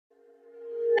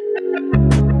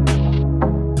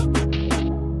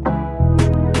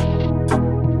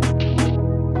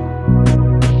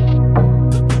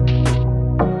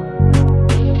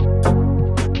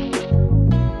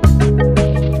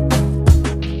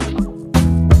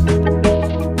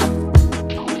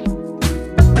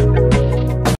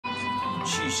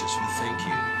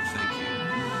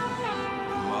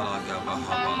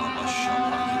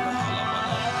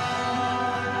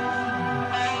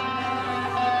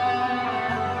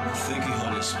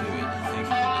Holy Spirit. Thank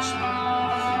you, Holy Spirit.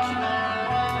 Thank you.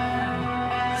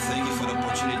 Thank you for the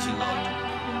opportunity, Lord,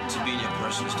 to be in your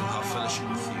presence, to have fellowship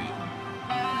with you.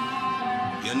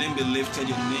 Your name be lifted,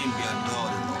 your name be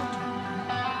adored, Lord.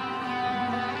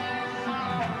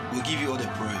 We give you all the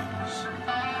praise.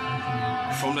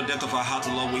 From the depth of our heart,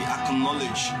 Lord, we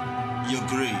acknowledge your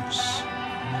grace.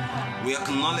 We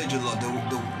acknowledge, Lord, the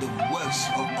works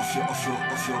of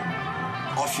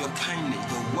your kindness,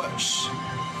 the works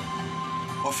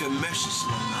of your mercies,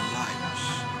 Lord, in our lives.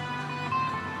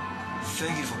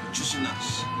 Thank you for choosing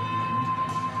us.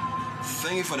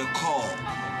 Thank you for the call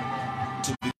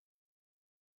to be.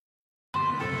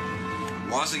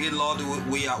 Once again, Lord,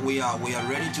 we are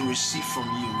ready to receive from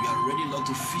you. We are ready, Lord,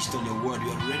 to feast on your word. We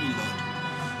are ready, Lord,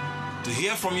 to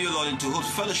hear from you, Lord, and to hold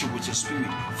fellowship with your Spirit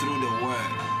through the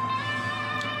word.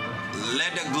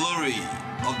 Let the glory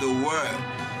of the word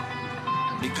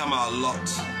become our lot.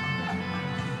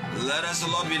 Let us,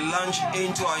 Lord, be launched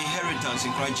into our inheritance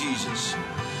in Christ Jesus.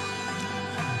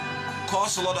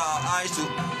 Cause, Lord, our eyes to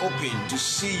open to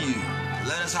see you.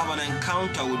 Let us have an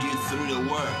encounter with you through the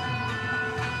word.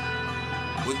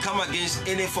 We come against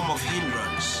any form of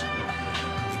hindrance.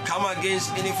 We come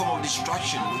against any form of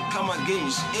distraction. We come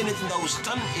against anything that will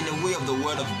stand in the way of the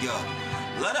word of God.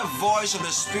 Let the voice of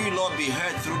the Spirit, Lord, be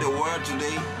heard through the word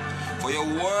today. For your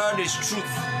word is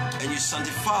truth, and you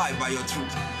sanctify by your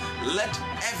truth. Let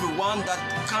everyone that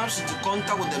comes into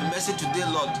contact with the message today,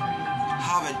 Lord,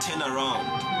 have a turnaround.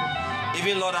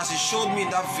 Even, Lord, as you showed me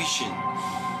that vision,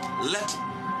 let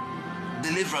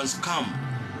deliverance come.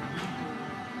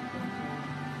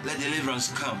 Let deliverance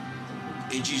come.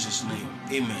 In Jesus' name,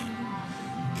 amen.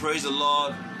 Praise the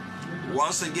Lord.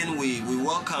 Once again, we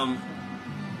welcome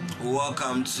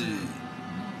to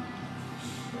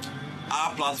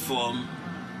our platform,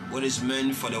 what is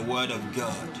meant for the word of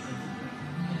God.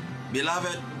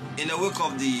 Beloved, in the week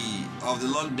of the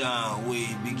lockdown,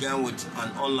 we began with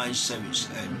an online service,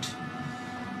 and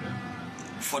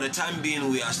for the time being,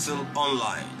 we are still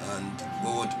online, and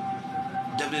we would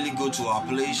definitely go to our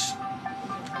place.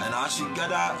 And as we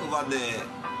gather over there,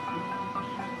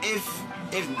 if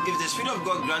the Spirit of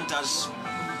God grant us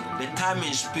the time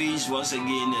and space once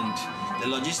again, and the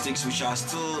logistics, we shall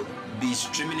still be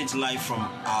streaming it live from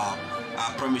our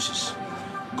premises.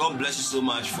 God bless you so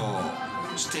much for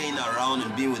staying around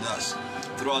and being with us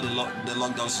throughout the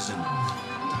lockdown season.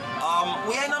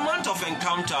 We are in a month of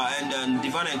encounter and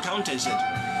divine encounter. Said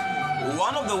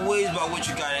one of the ways by which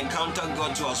you can encounter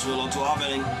God to as well, or to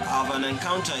have an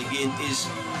encounter again, is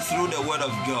through the word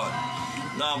of God.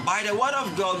 Now, by the word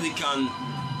of God, we can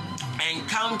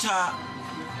encounter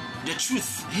the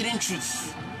truth, hidden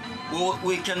truth.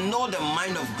 We can know the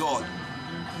mind of God.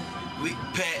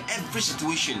 Per every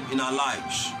situation in our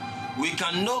lives, we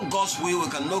can know God's will, we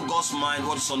can know God's mind.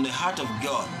 What is on the heart of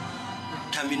God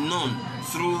can be known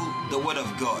through the word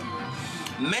of God.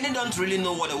 Many don't really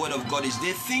know what the word of God is.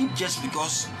 They think just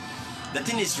because the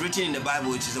thing is written in the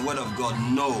Bible, it is the word of God.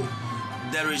 No,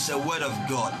 there is a word of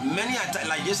God. Many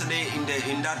like yesterday in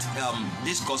that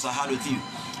discourse I had with you,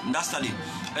 in that study,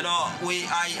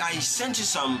 I sent you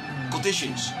some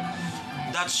quotations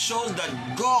that shows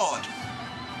that God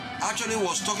actually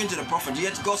was talking to the prophet,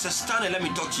 yet God said, stand and let me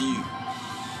talk to you.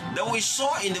 Then we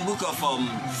saw in the book of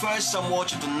 1 Samuel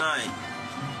chapter 9,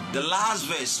 the last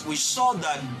verse, we saw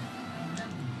that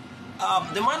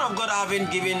the man of God, having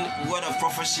given word of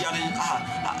prophecy,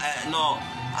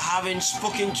 having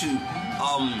spoken to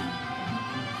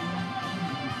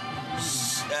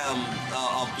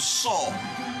Saul,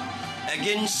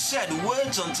 again said,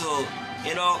 wait until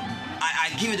I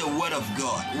give you the word of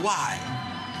God.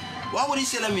 Why would he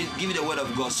say, let me give you the word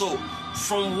of God? So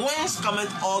from whence cometh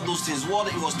all those things?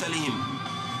 What he was telling him,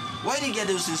 where did he get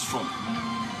those things from?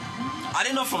 I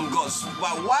didn't know from God,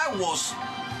 but why was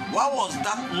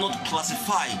that not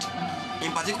classified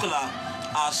in particular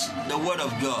as the word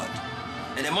of God?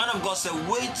 And the man of God said,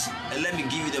 wait and let me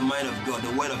give you the mind of God,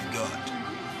 the word of God.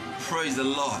 Praise the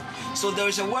Lord. So there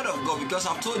is a word of God, because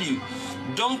I've told you,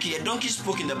 a donkey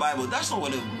spoke in the Bible. That's not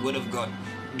what the word of God.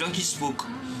 Donkey spoke,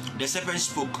 the serpent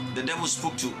spoke, the devil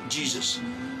spoke to Jesus.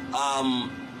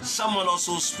 Someone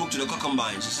also spoke to the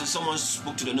concubines. So someone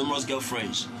spoke to the numerous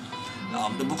girlfriends.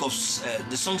 The book of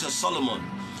the Songs of Solomon.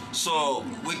 So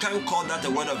we can't call that the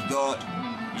word of God,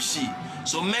 you see.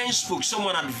 So men spoke.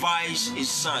 Someone advised his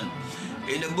son.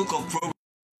 In the book of Proverbs,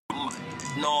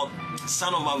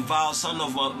 son of my vow, son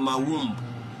of my womb,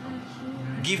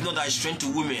 give not thy strength to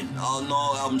women.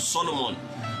 Solomon,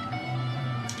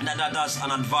 that's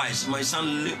an advice. My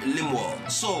son Lemuel.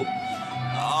 So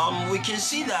we can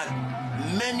see that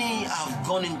many have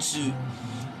gone into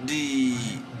the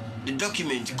the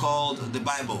document called the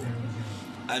Bible.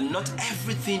 And not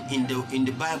everything in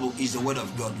the Bible is the word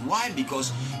of God. Why?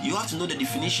 Because you have to know the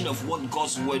definition of what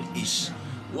God's word is,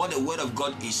 what the word of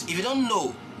God is. If you don't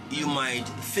know, you might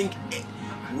think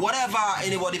whatever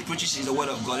anybody preaches is the word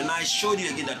of God. And I showed you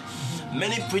again that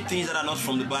many preach things that are not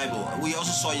from the Bible. We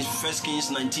also saw in 1 Kings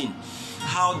 19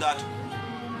 how that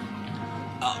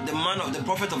the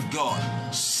prophet of God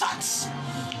sat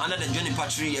under the juniper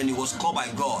tree, and he was called by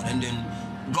God, and then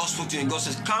God spoke to him. God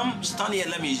says, "Come, stand here,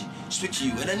 let me speak to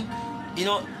you." And then,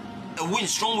 a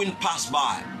strong wind passed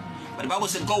by, but the Bible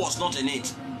said God was not in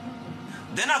it.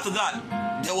 Then after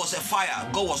that, there was a fire.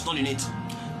 God was not in it.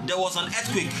 There was an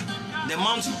earthquake. The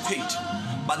mountain quaked,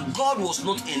 but God was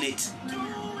not in it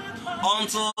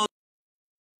until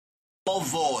a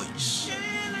voice.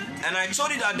 And I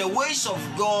told you that the ways of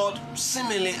God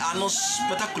seemingly are not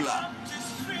spectacular.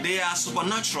 They are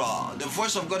supernatural. The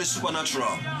voice of God is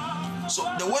supernatural. So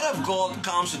the word of God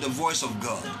comes with the voice of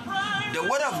God. The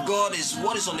word of God is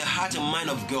what is on the heart and mind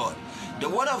of God. The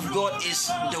word of God is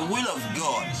the will of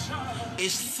God.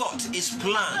 His thought, his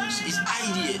plans, his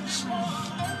ideas,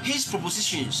 his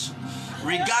propositions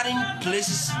regarding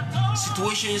places,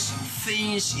 situations,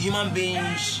 things, human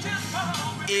beings,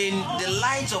 in the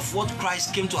light of what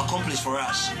Christ came to accomplish for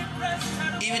us.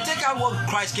 If you take out what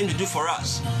Christ came to do for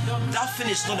us, that thing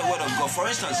is not the word of God. For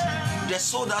instance, the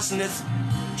soul that sinneth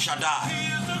shall die,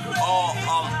 or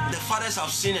the fathers have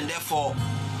sinned, and therefore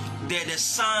the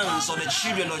sons or the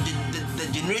children or the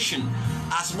generation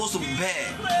are supposed to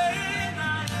bear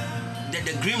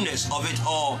the grimness of it,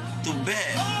 or to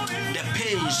bear the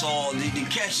pains or the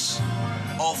curse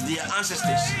of their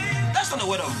ancestors. That's not the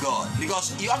word of God,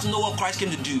 because you have to know what Christ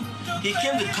came to do. He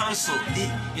came to cancel.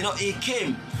 He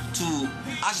came to,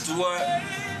 as it were,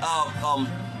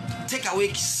 take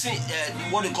away sin,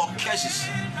 what they call curses.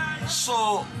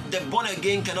 So the born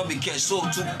again cannot be cursed. So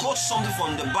to quote something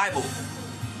from the Bible,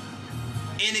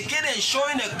 indicating,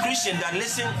 showing a Christian that,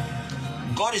 listen,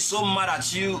 God is so mad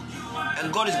at you,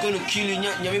 and God is going to kill you.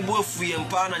 No, what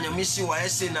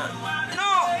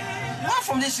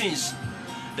from these things?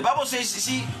 The Bible says,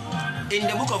 see, in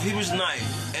the book of Hebrews 9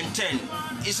 and 10,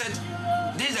 it said,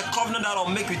 "This is a covenant that I'll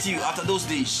make with you after those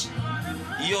days.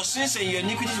 Your sins and your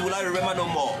iniquities will I remember no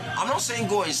more." I'm not saying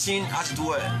go and sin as it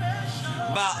were,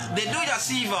 but they do it as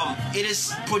if it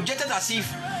is projected as if,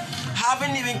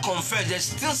 having even confessed, there's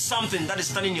still something that is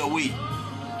standing in your way,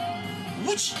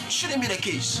 which shouldn't be the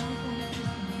case.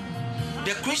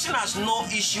 The Christian has no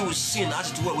issue with sin as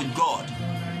it were with God,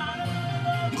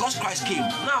 because Christ came.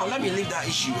 Now let me leave that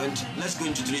issue and let's go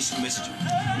into today's message.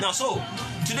 Now, so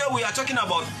today we are talking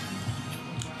about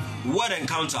word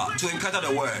encounter. To encounter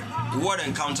the word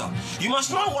encounter. You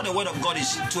must know what the word of God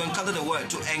is. To encounter the word,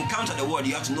 to encounter the word,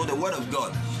 you have to know the word of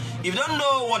God. If you don't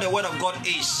know what the word of God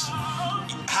is,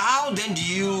 how then do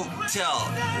you tell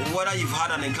whether you've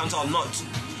had an encounter or not?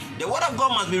 The word of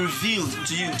God must be revealed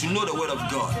to you to know the word of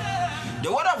God.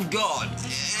 The word of God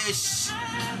is,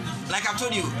 like I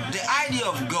told you, the idea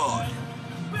of God.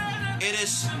 It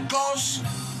is God's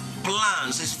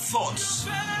plans, his thoughts.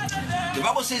 The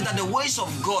Bible says that the ways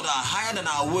of God are higher than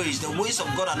our ways. The ways of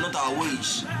God are not our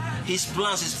ways. His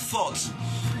plans, his thoughts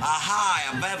are high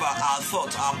above our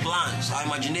thoughts, our plans, our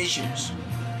imaginations.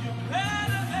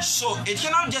 So it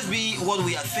cannot just be what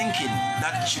we are thinking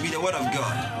that should be the word of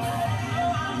God.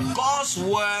 God's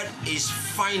word is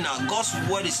final. God's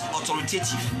word is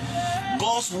authoritative.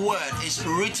 God's word is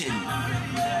written.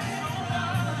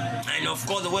 And of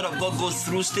course, the word of God goes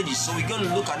through stages. So we're going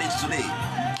to look at it today.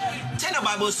 Turn the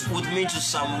Bibles with me to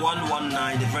Psalm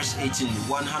 119, verse 18.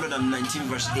 119,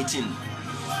 verse 18.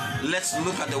 Let's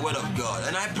look at the word of God.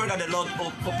 And I pray that the Lord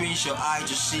opens your eye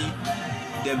to see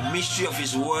the mystery of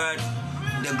his word,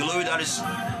 the glory that is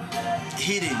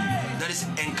hidden, that is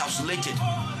encapsulated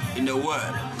in the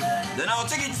word. Then I'll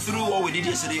take it through what we did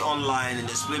yesterday online and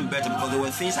explain better, because there were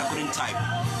things I couldn't type.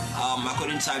 I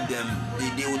couldn't type them.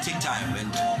 They will take time,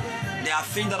 and there are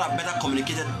things that are better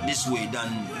communicated this way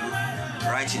than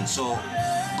writing. So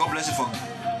God bless you for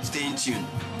staying tuned.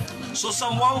 So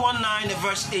Psalm 119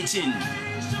 verse 18.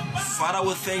 Father,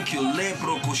 we thank you.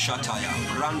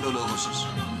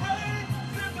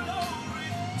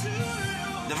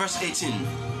 The verse 18.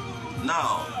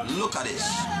 Now look at this.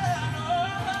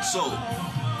 So,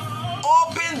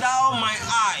 open thou my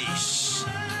eyes,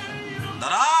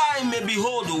 that I may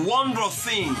behold the wonder of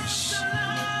things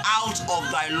out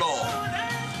of thy law.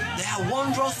 There are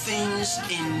wondrous things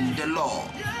in the law.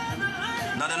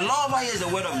 Now the law over here is the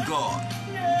word of God.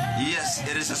 Yes,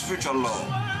 it is a spiritual law.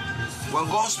 When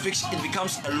God speaks, it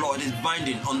becomes a law. It is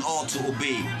binding on all to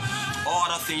obey. all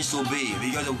other things to obey,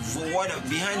 because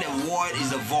behind the word is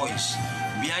the voice.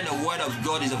 Behind the word of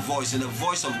God is a voice, and the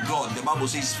voice of God, the Bible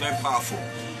says, is very powerful.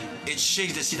 It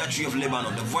shakes the cedar tree of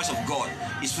Lebanon. The voice of God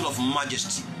is full of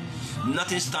majesty.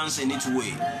 Nothing stands in its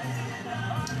way.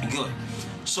 Good.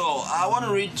 So I want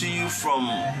to read to you from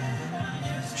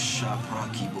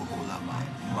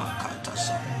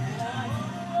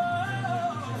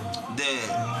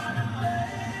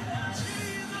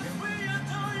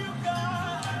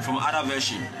from other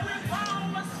version.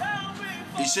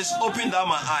 It says, open thou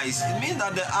my eyes. It means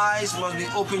that the eyes must be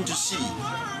open to see.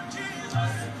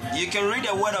 You can read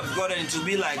the word of God and it will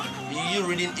be like you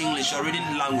reading English or reading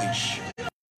language.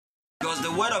 Because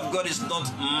the word of God is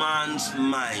not man's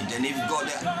mind. And if God,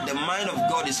 the mind of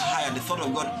God is higher, the thought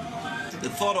of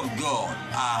God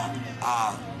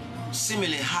are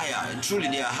seemingly higher. And truly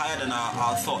they are higher than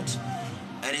our thought.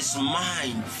 And his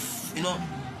mind,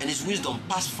 and his wisdom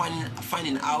past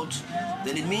finding out,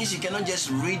 then it means you cannot just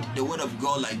read the word of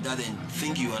God like that and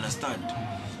think you understand.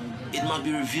 It must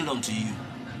be revealed unto you.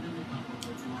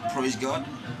 Praise God.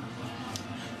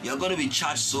 You're going to be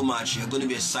charged so much. You're going to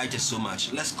be excited so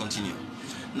much. Let's continue.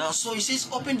 Now, so he says,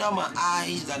 open down my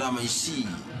eyes that I may see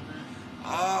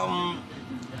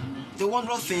the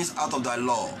wondrous things out of thy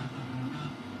law.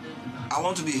 I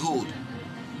want to behold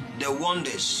the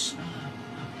wonders,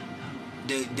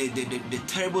 the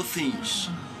terrible things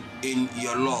in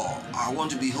your law. I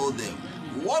want to behold them.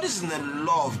 What is in the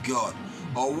law of God,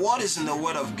 or what is in the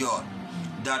word of God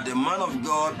that the man of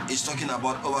God is talking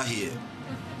about over here?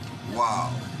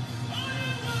 Wow.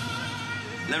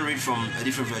 Let me read from a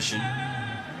different version.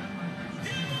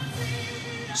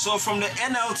 So from the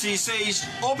NLT, it says,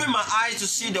 open my eyes to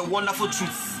see the wonderful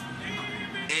truth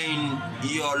in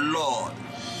your law.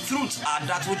 Truths are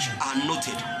that which are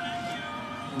noted.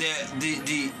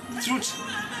 The truth,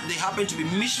 they happen to be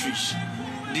mysteries.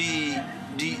 The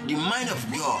mind of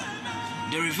God,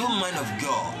 the revealed mind of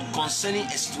God concerning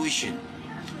a situation.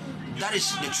 That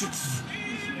is the truth.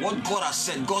 What God has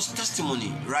said, God's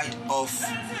testimony, right, of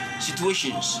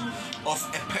situations, of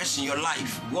a person, your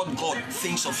life. What God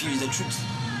thinks of you is the truth.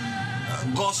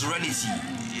 God's reality,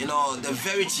 the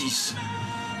verities,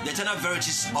 the eternal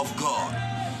verities of God.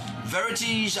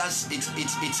 Verities, as it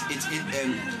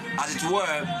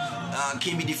were,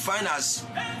 can be defined as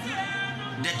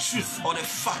the truth or the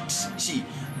facts. See,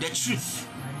 the truth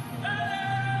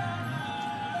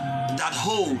that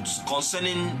holds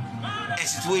concerning a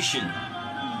situation,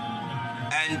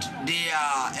 and they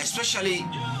are especially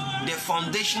the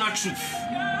foundational truth,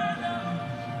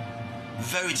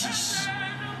 verities,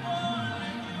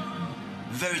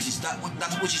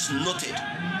 that which is noted,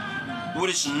 what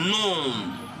is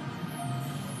known.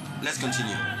 Let's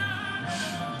continue.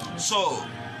 So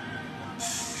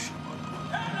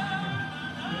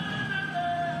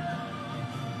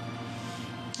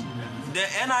the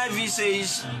NIV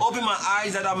says, open my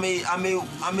eyes that I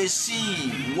may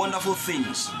see wonderful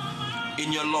things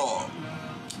in your law.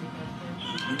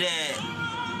 The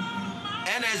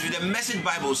NSV, the Message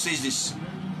Bible, says this.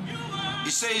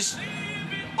 It says,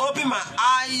 open my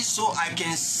eyes so I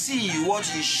can see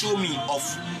what you show me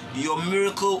of your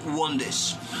miracle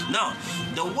wonders. Now,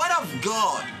 the word of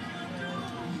God,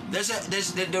 there is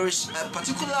a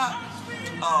particular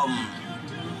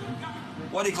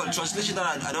what do you call it? Translation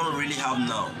that I don't really have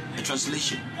now. A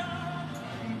translation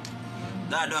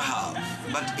that I don't have,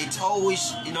 but it's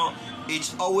always,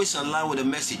 it's always in line with the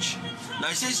message. Now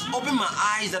it says, open my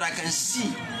eyes that I can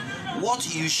see what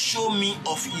you show me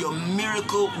of your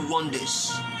miracle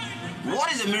wonders.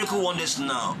 What is the miracle wonders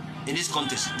now in this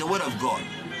context? The word of God.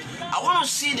 I want to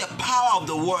see the power of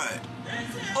the word.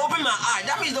 Open my eye.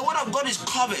 That means the word of God is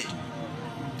covered.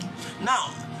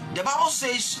 Now, the Bible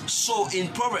says so in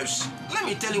Proverbs. Let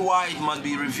me tell you why it must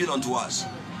be revealed unto us.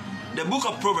 The book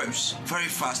of Proverbs, very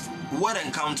fast. Word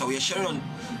encounter. We are sharing on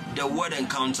the word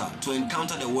encounter, to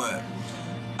encounter the word.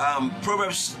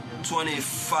 Proverbs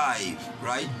 25,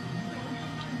 right?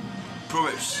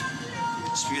 Proverbs,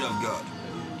 Spirit of God.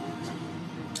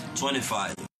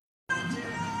 25.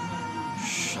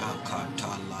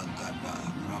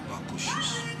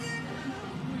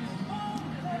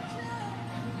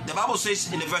 The Bible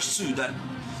says in the verse 2 that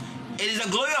it is the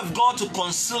glory of God to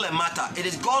conceal a matter. It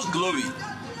is God's glory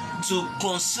to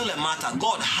conceal a matter.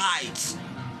 God hides.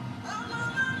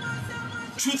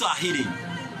 Truths are hidden.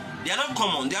 They are not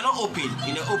common. They are not open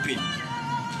in the open.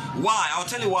 Why? I'll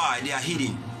tell you why they are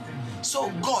hidden.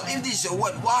 So God, if this is a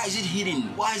word, why is it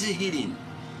hidden? Why is it hidden?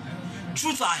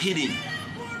 Truths are hidden.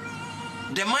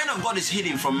 The mind of God is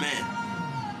hidden from man.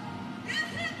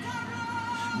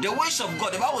 The ways of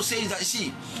God, the Bible says that,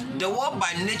 see, the world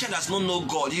by nature does not know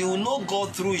God. You will know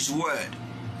God through His word.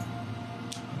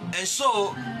 And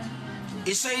so,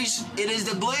 it says, it is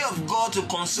the glory of God to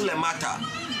conceal a matter,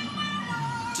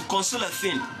 to conceal a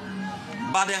thing.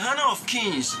 But the honor of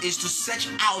kings is to search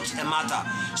out a matter.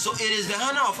 So it is the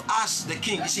honor of us, the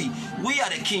king. You see, we are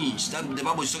the kings that the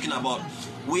Bible is talking about.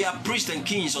 We are priests and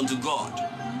kings unto God.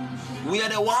 We are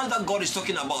the ones that God is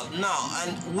talking about now.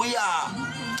 And we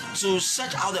are to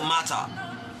search out the matter.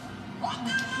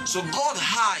 So God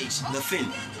hides the thing.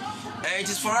 And it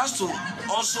is for us to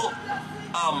also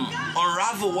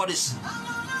unravel what is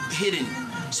hidden.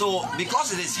 So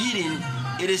because it is hidden,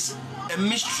 it is a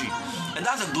mystery. And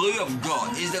that's the glory of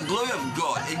God. It's the glory of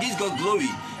God. It gives God glory.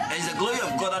 And it's the glory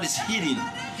of God that is hidden.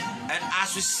 And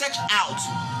as we search out,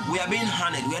 we are being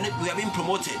honored. We are being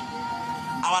promoted.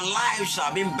 Our lives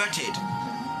are being bettered.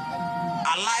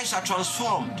 Our lives are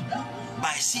transformed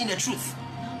by seeing the truth,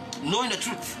 knowing the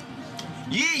truth.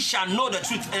 Ye shall know the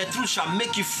truth, and the truth shall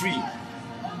make you free.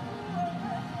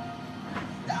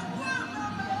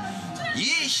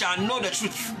 Ye shall know the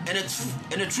truth, and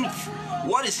the truth,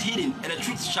 what is hidden, and the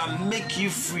truth shall make you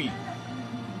free.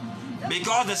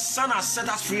 Because the Son has set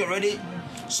us free already.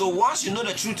 So once you know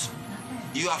the truth,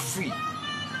 you are free.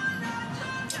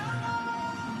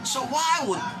 So why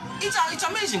would it's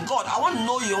amazing? God, I want to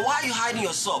know you. Why are you hiding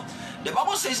yourself? The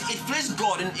Bible says it pleased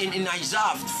God in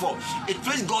Isaiah 4. It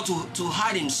pleased God to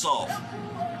hide Himself.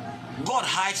 God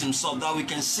hides Himself that we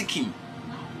can seek Him.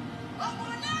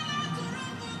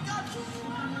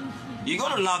 You're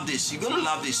gonna love this. You're gonna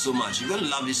love this so much. You're gonna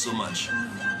love this so much.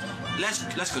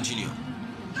 Let's continue.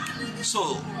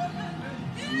 So,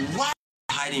 why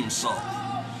hiding Himself?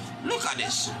 Look at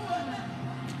this.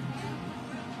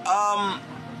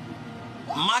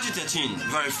 Matthew 13,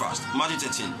 very fast. Matthew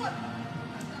 13.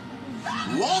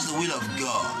 What's the will of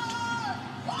God?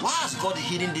 Why has God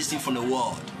hidden this thing from the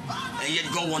world? And yet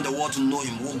God wants the world to know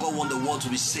Him. God wants the world to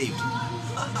be saved.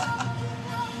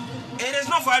 It is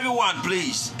not for everyone,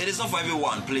 please. It is not for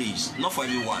everyone, please. Not for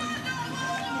everyone.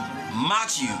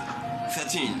 Matthew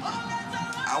 13.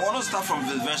 I want to start from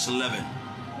verse 11.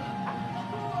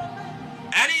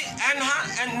 And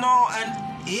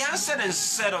he answered and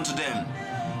said unto them,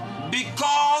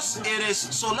 because it is.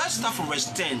 So let's start from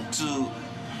verse 10 to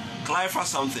clarify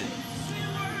something.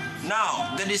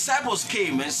 Now the disciples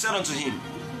came and said unto him,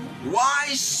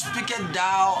 why speakest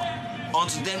thou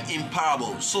unto them in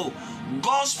parables? So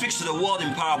God speaks to the world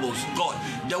in parables. God,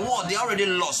 the world, they already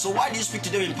lost. So why do you speak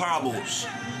to them in parables?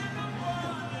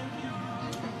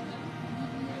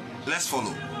 Let's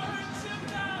follow.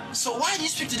 So why do you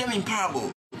speak to them in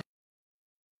parables?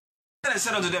 I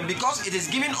said unto them, because it is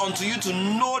given unto you to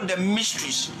know the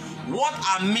mysteries. What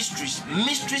are mysteries?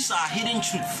 Mysteries are hidden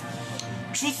truth.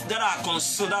 Truth that are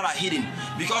concealed, that are hidden.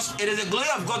 Because it is the glory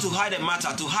of God to hide a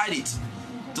matter, to hide it,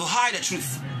 to hide the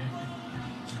truth.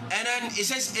 And then it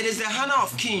says, it is the honor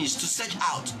of kings to search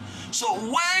out. So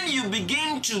when you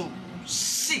begin to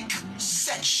seek,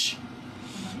 search,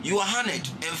 you are honored,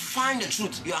 and find the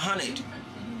truth, you are honored.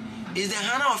 It is the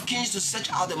honor of kings to search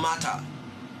out the matter.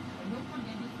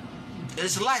 It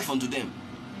is life unto them.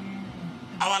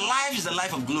 Our life is the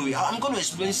life of glory. I'm going to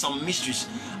explain some mysteries.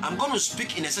 I'm going to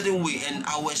speak in a certain way, and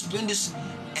I will explain this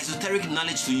esoteric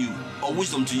knowledge to you, or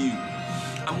wisdom to you.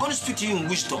 I'm going to speak to you in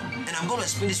wisdom, and I'm going to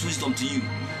explain this wisdom to you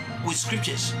with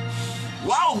scriptures.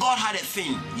 While God had a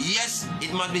thing, yes,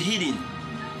 it must be hidden.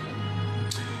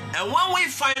 And when we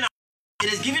find out,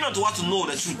 it is given unto us to know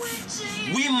the truth.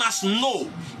 We must know.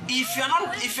 If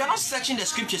you're not searching the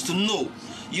scriptures to know,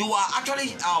 you are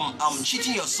actually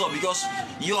cheating yourself, because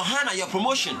your honor, your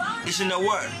promotion is in the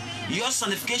word. Your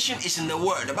sanctification is in the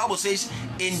word. The Bible says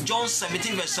in John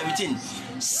 17 verse 17,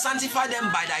 sanctify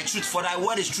them by thy truth, for thy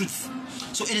word is truth.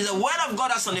 So it is the word of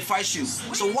God that sanctifies you.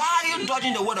 So why are you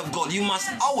dodging the word of God? You must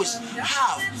always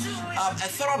have a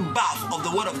thorough bath of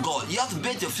the word of God. You have to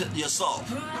bathe yourself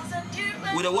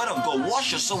with the word of God.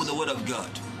 Wash yourself with the word of God.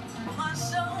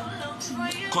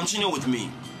 Continue with me.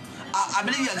 I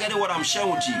believe you are getting what I'm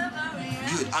sharing with you.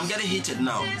 Good. I'm getting heated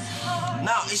now.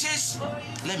 Now it says,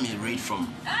 let me read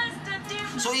from.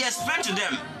 So he explained to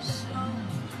them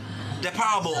the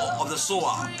parable of the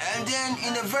sower. And then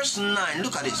in the verse 9,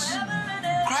 look at this.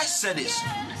 Christ said this.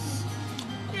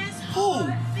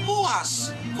 Who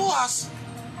has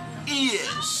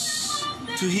ears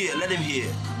to hear? Let him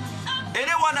hear.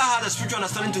 Anyone that has a spiritual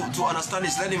understanding to understand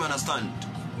this, let him understand.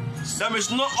 There is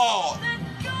no all.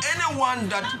 Anyone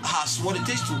that has what it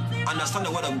takes to understand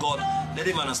the word of God, let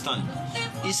him understand.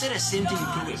 He said the same thing in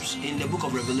Proverbs, in the book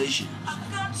of Revelation.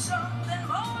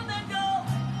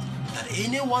 That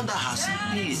anyone that has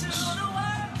ears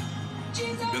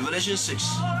Revelation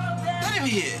 6. Let him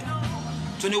hear.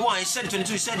 21, he said it.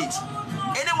 22, he said it.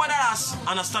 Anyone that has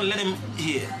understand, let him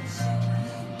hear.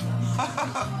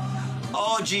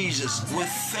 Oh Jesus, we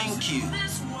thank you.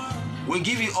 We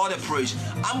give you all the praise.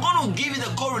 I'm going to give you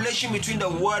the correlation between the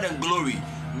word and glory.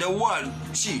 The word,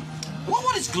 see,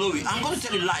 what is glory? I'm going to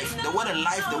tell you life. The word and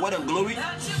life, the word and glory,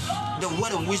 the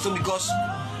word and wisdom, because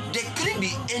there couldn't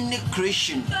be any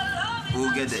creation.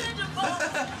 We'll get there.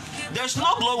 There's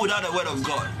no glory without the word of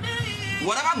God.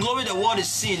 Whatever glory the world is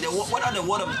seeing, whatever the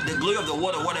glory of the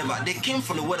world or whatever, they came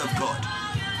from the word of God.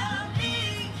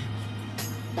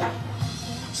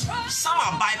 Some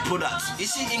are byproducts. You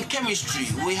see, in chemistry,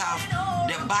 we have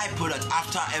the byproduct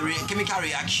after a chemical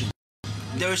reaction.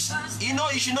 There is,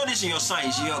 you should know this in your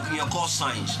science, in your course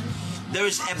science. There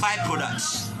is a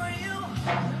byproduct.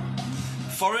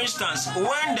 For instance,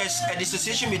 when there's a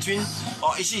dissociation between,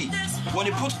 or you see, when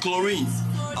you put chlorine,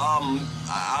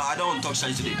 I don't want to talk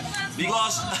science today,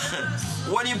 because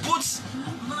when you put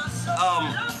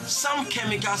some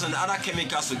chemicals and other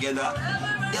chemicals together,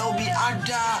 there will be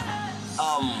other.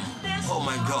 Oh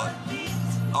my God!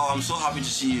 Oh, I'm so happy to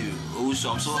see you. Also,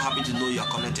 I'm so happy to know you are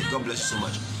connected. God bless you so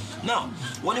much. Now,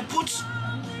 when you put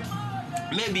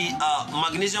maybe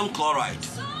magnesium chloride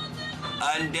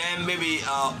and then maybe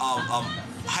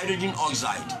hydrogen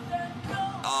oxide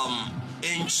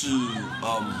into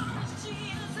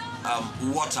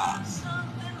water,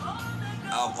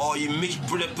 or you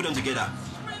put them together,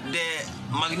 the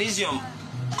magnesium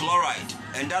chloride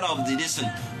and that of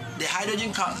the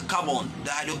hydrogen carbon,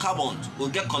 the hydrocarbons will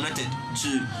get connected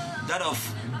to that of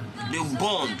the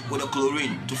bond with the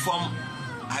chlorine to form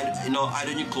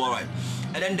hydrogen chloride,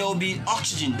 and then there will be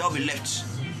oxygen that will be left,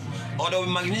 or there will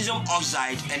be magnesium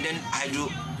oxide and then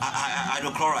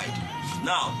hydrochloride.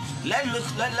 Now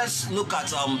let's look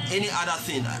at any other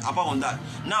thing apart from that.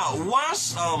 Now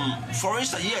once for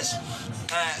instance, yes,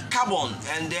 carbon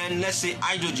and then let's say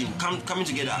hydrogen coming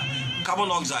together,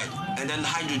 carbon oxide and then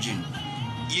hydrogen,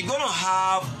 you're gonna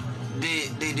have the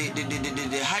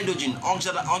hydrogen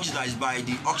oxidized by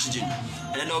the oxygen,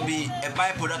 and then there will be a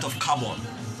byproduct of carbon.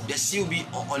 The C will be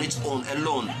on its own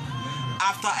alone.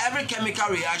 After every chemical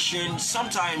reaction,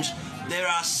 sometimes there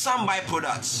are some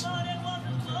byproducts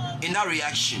in that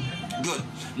reaction. Good.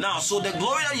 Now, so the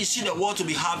glory that you see the world to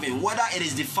be having, whether it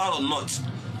is defiled or not,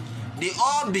 they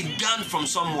all began from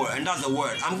somewhere, and that's the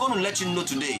word. I'm going to let you know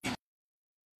today,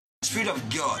 Spirit of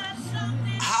God,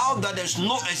 how that there's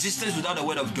no existence without the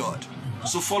word of God.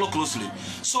 So follow closely.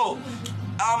 So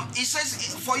it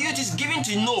says for you it is given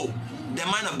to know the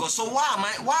mind of God. So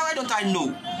why don't I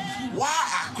know? Why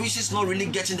are Christians not really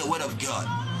getting the word of God?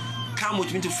 Come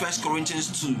with me to 1 Corinthians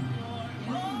 2.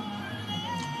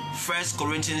 1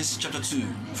 Corinthians chapter 2.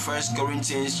 1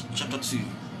 Corinthians chapter 2.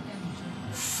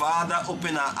 Father,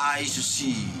 open our eyes to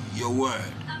see your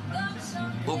word.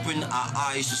 Open our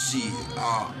eyes to see,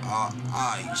 our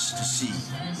eyes to see.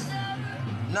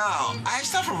 Now, I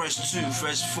start from verse 2,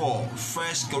 verse 4.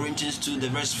 1 Corinthians 2, the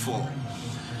verse 4.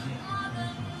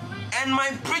 And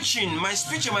my speech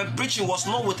and my preaching was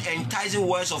not with enticing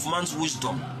words of man's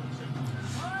wisdom,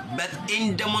 but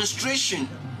in demonstration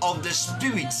of the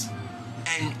Spirit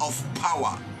and of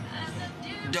power.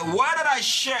 The word that I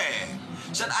share,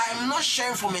 said I am not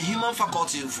sharing from a human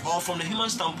faculty or from the human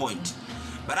standpoint,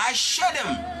 but I share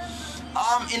them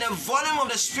in a volume of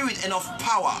the Spirit and of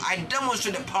power. I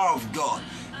demonstrate the power of God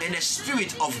and the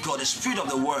Spirit of God, the Spirit of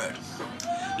the Word.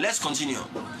 Let's continue.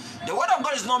 The Word of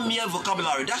God is not mere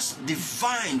vocabulary. That's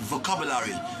divine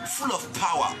vocabulary, full of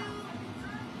power.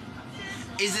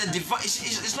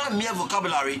 It's not mere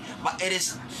vocabulary, but it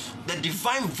is the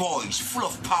divine voice, full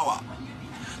of power.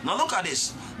 Now look at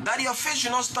this. That your faith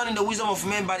should not stand in the wisdom of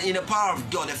men, but in the power of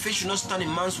God. The faith should not stand in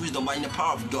man's wisdom, but in the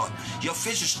power of God. Your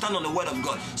faith should stand on the word of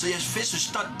God. So your faith should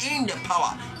stand in the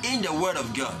power, in the word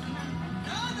of God.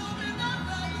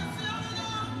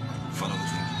 Father, we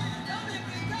thank you.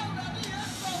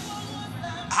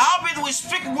 Howbeit we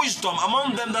speak wisdom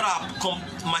among them that are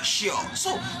mature.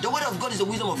 So the word of God is the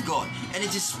wisdom of God, and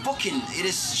it is spoken, it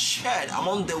is shared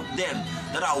among them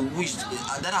that are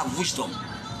have wisdom,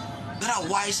 that are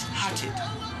wise-hearted.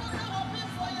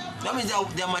 That means they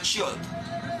are matured,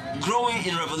 growing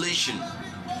in revelation.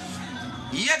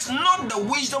 Yet not the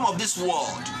wisdom of this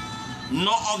world,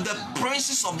 nor of the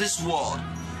princes of this world,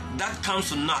 that comes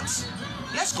to naught.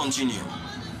 Let's continue.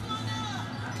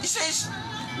 He says,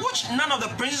 which none of the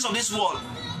princes of this world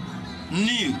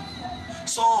knew.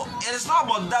 So it is not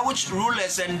about that which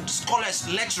rulers and scholars,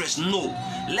 lecturers know.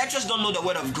 Lecturers don't know the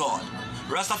word of God.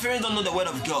 Rastafarians don't know the word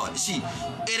of God. See,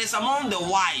 it is among the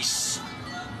wise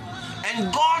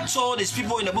And God told his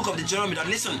people in the book of Deuteronomy that,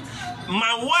 listen,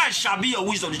 my word shall be your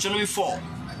wisdom. Deuteronomy 4.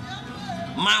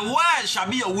 My word shall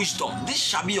be your wisdom. This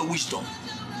shall be your wisdom.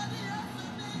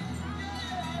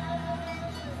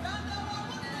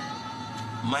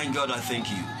 My God, I thank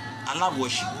you. I love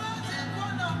worship.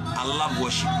 I love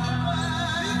worship.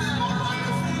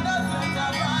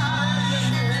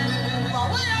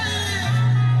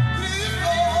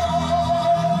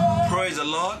 Praise the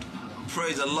Lord.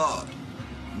 Praise the Lord.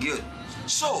 Good.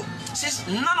 So, since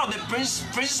none of the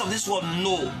princes of this world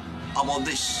know about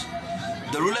this,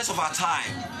 the rulers of our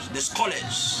time, the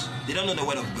scholars, they don't know the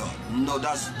word of God. No,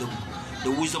 that's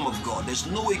the wisdom of God. There's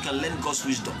no way you can learn God's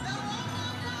wisdom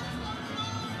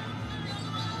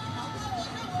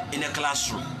in a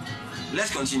classroom.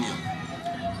 Let's continue.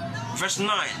 Verse 9.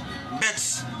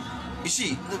 But, you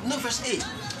see, no, verse 8.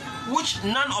 Which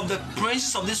none of the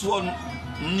princes of this world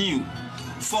knew.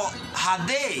 For had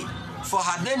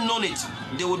they known it,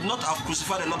 they would not have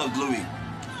crucified the Lord of glory.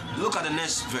 Look at the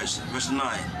next verse, verse 9.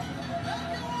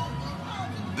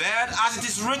 But as it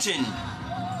is written,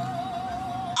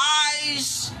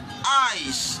 eyes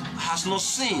has not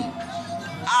seen.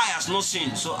 Eye has not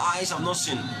seen. So eyes have not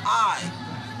seen. Eye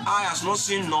has not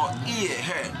seen, nor ear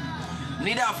heard.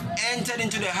 Neither have entered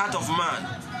into the heart of man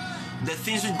the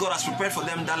things which God has prepared for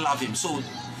them that love him. So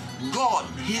God,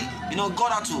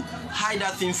 God had to hide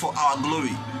that thing for our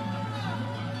glory.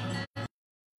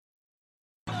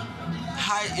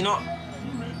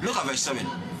 Look at verse 7.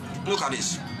 Look at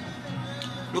this.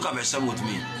 Look at verse 7 with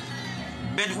me.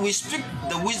 But we speak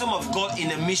the wisdom of God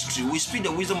in a mystery. We speak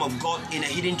the wisdom of God in a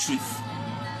hidden truth.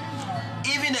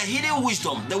 Even the hidden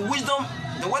wisdom, the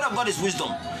word of God is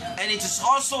wisdom, and it is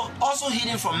also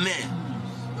hidden from men.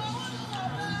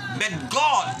 But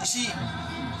God, see,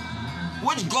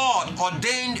 which God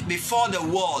ordained before the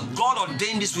world, God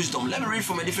ordained this wisdom. Let me read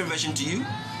from a different version to you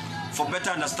for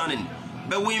better understanding.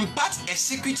 But we impart a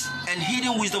secret and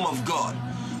hidden wisdom of God,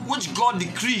 which God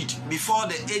decreed before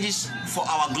the ages for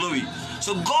our glory.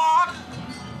 So God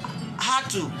had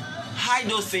to hide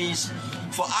those things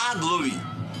for our glory.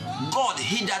 God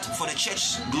hid that for the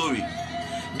church's glory.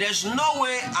 There's no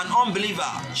way an unbeliever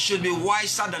should be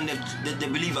wiser than the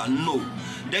believer. No.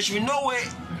 There should be no way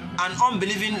an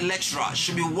unbelieving lecturer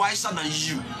should be wiser than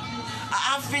you.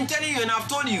 I've been telling you and I've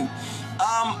told you.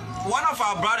 One of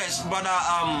our brothers,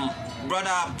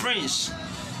 brother Prince,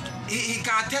 he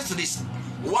can attest to this.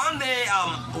 One day,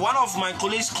 one of my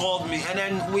colleagues called me, and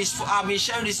then I've been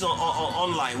sharing this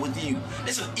online with you.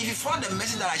 Listen, if you follow the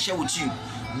message that I share with you,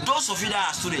 those of you that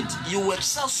are students, you will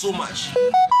excel so much.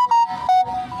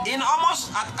 In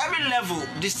almost at every level,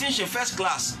 distinction, first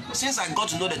class, since I got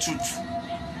to know the truth.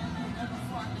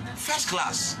 First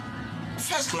class.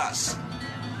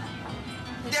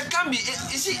 There can be,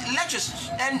 you see, lectures,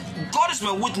 and God is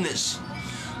my witness.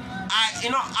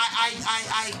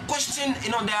 I question,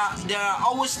 there are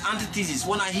always antitheses.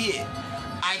 When I hear,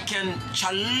 I can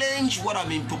challenge what I've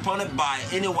been propounded by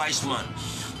any wise man.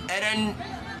 And then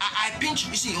I pinch,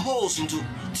 you see, holes into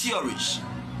theories,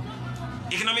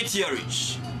 economic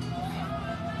theories,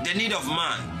 the need of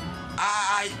man.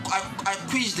 I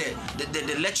quizzed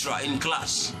the lecturer in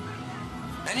class.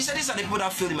 And he said, these are the people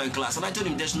that failed in my class. And I told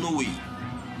him, there's no way.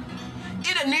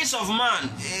 In the needs of man,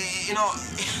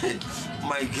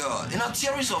 my God,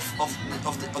 theories of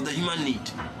the human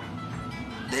need,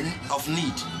 of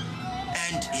need,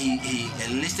 and he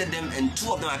enlisted them, and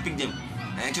two of them I picked them,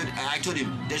 and I told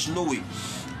him there's no way.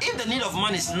 If the need of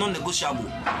man is non-negotiable,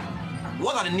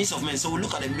 what are the needs of men? So we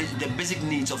look at the basic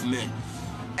needs of men,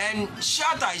 and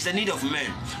shelter is the need of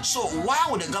men. So why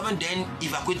would the government then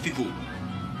evacuate people?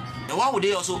 And why would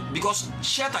they also? Because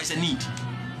shelter is a need.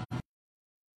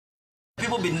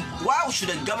 Why should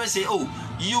the government say, oh,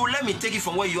 you let me take it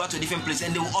from where you are to a different place,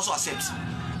 and they will also accept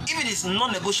if it is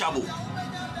non-negotiable?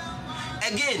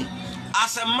 Again,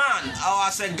 as a man or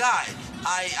as a guy,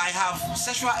 I have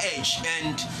sexual urge,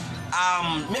 and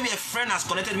maybe a friend has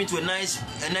connected me to a nice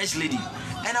lady,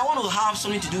 and I want to have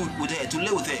something to do with her, to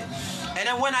live with her. And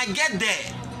then when I get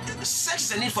there,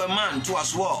 sex is a need for a man too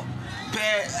as well,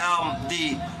 per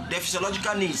the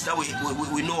physiological needs that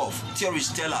we know of.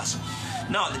 Theorists tell us.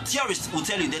 Now, the theorists will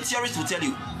tell you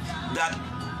that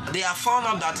they have found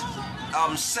out that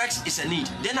sex is a need.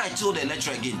 Then I told the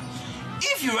lecturer again,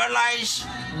 if you realize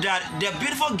that the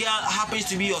beautiful girl happens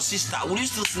to be your sister, will you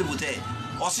still sleep with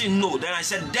her? Or say no? Then I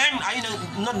said, then are you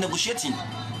not negotiating?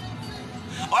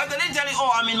 Or if they didn't tell you,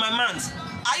 oh, I'm in my month,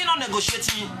 are you not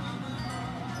negotiating?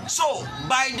 So,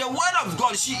 by the word of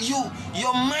God, see,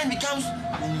 your mind becomes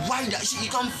wider. See,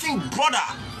 you can think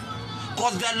broader.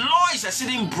 Because the law is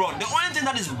exceeding broad. The only thing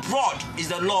that is broad is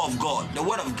the law of God, the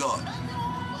word of God.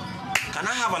 Can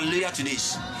I have a hallelujah to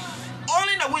this?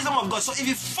 Only the wisdom of God. So if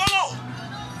you follow,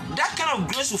 that kind of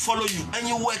grace will follow you and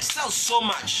you will excel so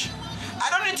much. I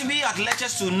don't need to be at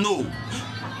lectures to know.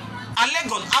 At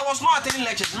Legon, I was not attending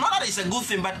lectures. Not that it's a good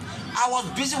thing, but I was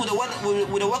busy with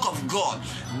the work of God,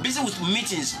 busy with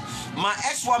meetings. My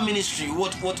X1 ministry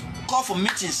would call for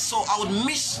meetings, so I would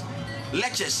miss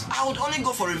lectures. I would only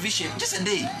go for revision just a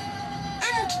day,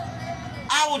 and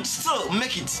I would still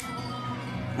make it.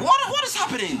 What is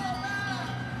happening?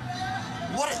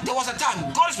 There was a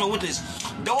time. God is my witness.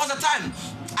 There was a time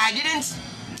I didn't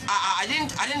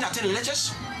attend the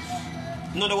lectures.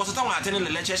 No, there was a time when I attended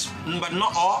the lectures, but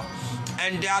not all.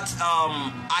 And that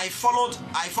I followed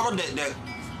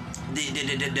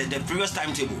the previous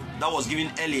timetable that was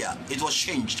given earlier. It was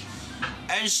changed,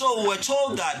 and so we're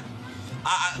told that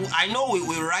I know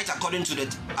we write according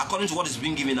to what is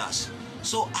being given us.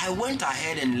 So I went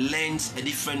ahead and learned a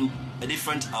different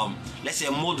let's say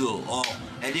a model or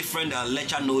a different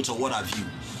lecture notes or what have you,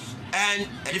 and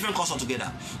a different course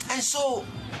altogether. And so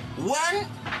when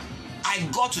I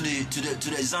got to the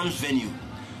exams venue,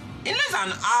 in less than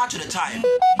an hour to the time,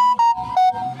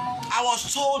 I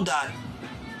was told that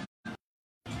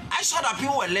I saw that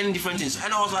people were learning different things,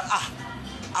 and I was like,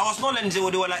 I was not learning. They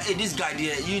were like, hey, this guy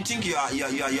there, you think you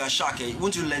are shark? Eh?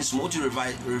 Won't you learn some? Won't you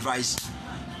revise?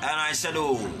 And I said,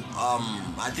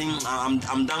 I think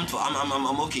I'm done for.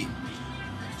 I'm okay.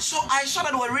 So I saw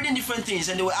that they were reading different things,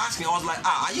 and they were asking. I was like,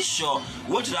 are you sure?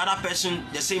 Went to the other person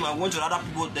the same. I went to the other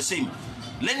people the same.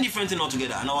 Learn different things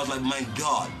altogether. And I was like, my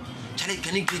God, Charlie,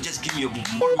 can you just give me a book?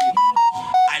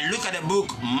 I look at the book,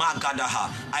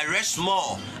 Magadaha. I read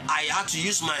small. I had to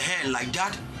use my hand like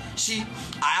that. See,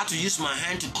 I had to use my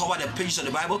hand to cover the pages of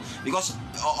the Bible because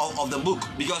of the book.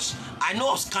 Because I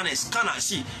know of scanner.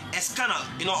 See, a scanner,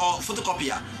 or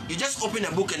photocopier. You just open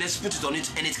a book and then put it on it,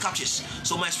 and it captures.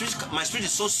 So my spirit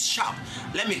is so sharp.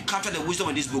 Let me capture the wisdom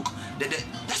in this book.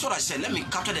 That's what I said. Let me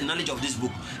capture the knowledge of this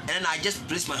book, and then I just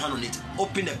place my hand on it,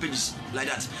 open the pages like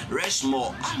that, read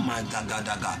small. Oh my God!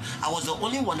 I was the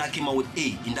only one that came out with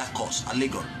A in that course at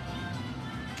Legon.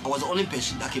 I was the only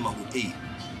person that came out with A.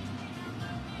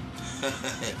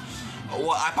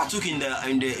 Well, I partook in the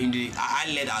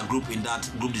I led our group in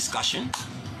that group discussion.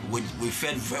 We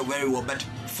fared very, very well, but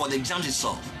for the exams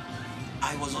itself,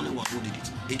 I was the only one who did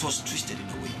it. It was twisted in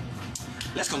a way.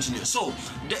 Let's continue. So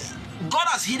God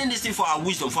has hidden this thing for our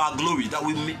wisdom, for our glory, that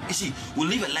we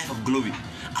live a life of glory.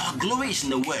 Our glory is in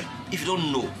the word. If you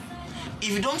don't know, if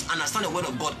you don't understand the word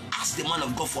of God, ask the man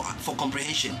of God for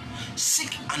comprehension.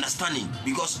 Seek understanding,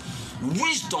 because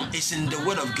wisdom is in the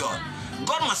word of God.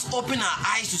 God must open our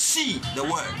eyes to see the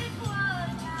word.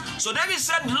 So David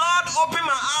said, Lord, open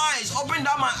my eyes, open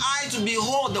down my eyes to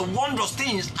behold the wondrous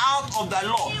things out of thy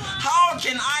law. How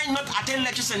can I not attend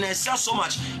lectures and excel so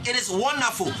much? It is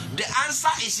wonderful. The answer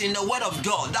is in the word of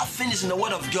God. That thing is in the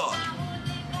word of God.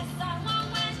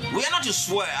 We are not to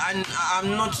swear, and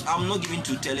I'm not given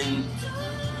to telling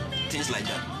things like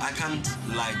that. I can't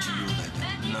lie to you like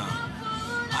that. No.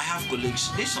 I have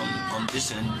colleagues, they on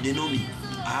this, and they know me.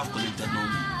 I have colleagues that know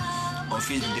me on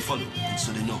Facebook, they follow,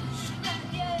 so they know.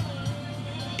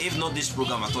 If not this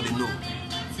program, I thought they know.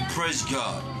 Praise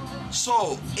God.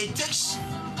 So it takes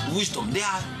wisdom. There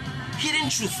are hidden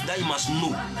truths that you must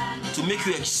know to make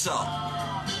you excel,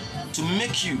 to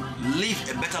make you live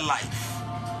a better life.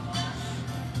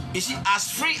 You see,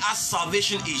 as free as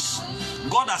salvation is,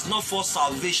 God has not forced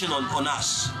salvation on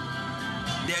us.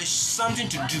 There is something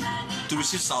to do to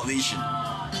receive salvation.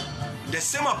 The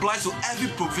same applies to every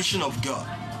provision of God.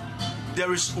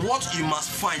 There is what you must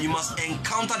find. You must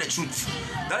encounter the truth.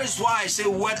 That is why I say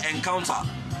word encounter.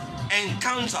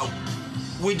 Encounter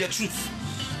with the truth.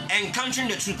 Encountering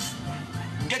the truth.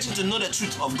 Getting to know the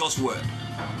truth of God's word.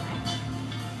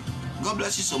 God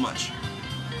bless you so much.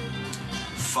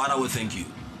 Father, we thank you.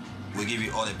 We give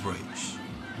you all the praise.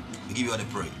 We give you all the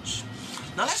praise.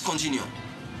 Now let's continue.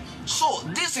 So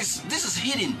this is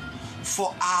hidden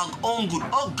for our own good.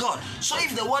 Oh God. So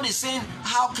if the word is saying,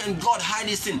 how can God hide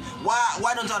this thing?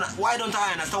 Why don't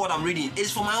I understand what I'm reading?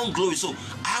 It's for my own glory. So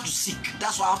I have to seek.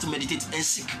 That's why I have to meditate and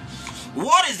seek.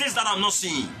 What is this that I'm not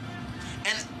seeing?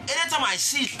 And anytime I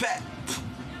see it,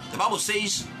 the Bible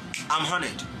says I'm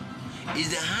honored. It's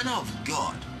the honor of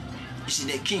God. You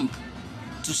see, the king,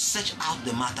 to search out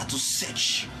the matter, to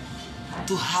search,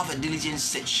 to have a diligent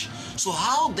search. So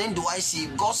how then do I see?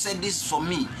 God said this for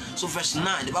me. So verse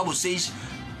 9, the Bible says,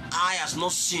 eye has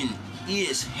not seen,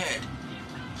 ears heard,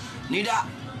 neither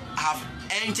have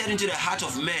entered into the heart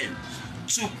of man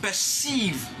to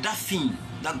perceive that thing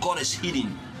that God has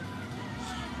hidden.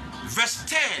 Verse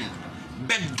 10,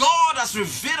 but God has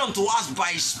revealed unto us by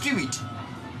His Spirit.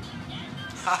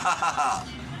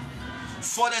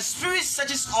 For the Spirit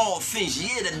searches all things,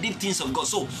 yea, the deep things of God.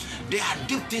 So there are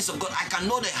deep things of God. I can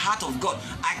know the heart of God.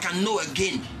 I can know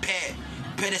again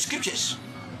per the scriptures.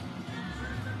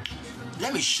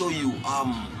 Let me show you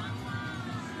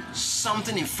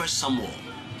something in 1 Samuel.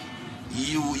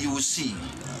 You will see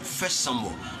 1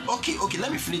 Samuel. Okay,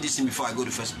 let me finish this thing before I go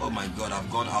to first. Oh my God, I've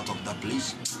gone out of that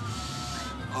place.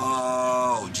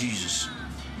 Oh Jesus.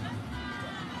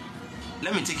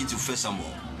 Let me take you to 1 Samuel.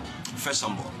 1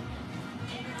 Samuel.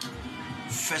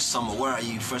 1 Samuel, where are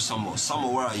you? 1 Samuel.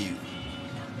 Samuel, where are you?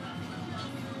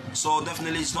 So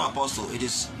definitely it's not Apostle, it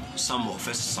is Samuel,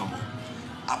 1 Samuel.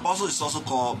 Apostle is also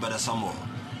called Brother Samuel.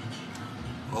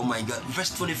 Oh my God.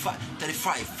 Verse 35.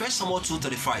 1 Samuel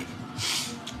 2:35.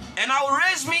 And I will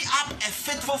raise me up a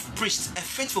faithful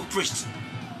priest,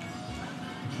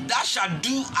 that shall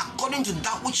do according to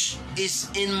that which is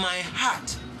in my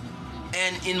heart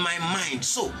and in my mind.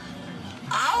 So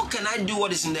how can I do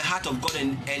what is in the heart of God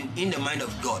and in the mind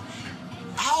of God?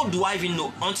 How do I even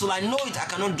know? Until I know it, I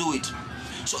cannot do it.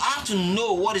 So I have to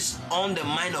know what is on the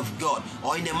mind of God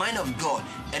or in the mind of God,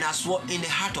 and as well in the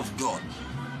heart of God.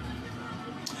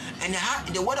 And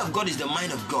the word of God is the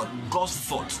mind of God, God's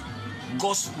thought,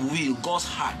 God's will, God's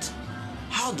heart.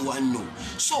 How do I know?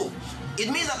 So it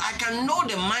means that I can know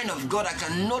the mind of God, I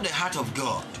can know the heart of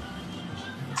God.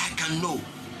 I can know.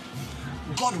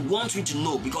 God wants me to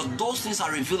know because those things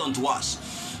are revealed unto us.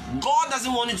 God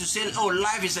doesn't want you to say, oh,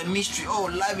 life is a mystery. Oh,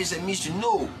 life is a mystery.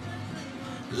 No.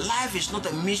 Life is not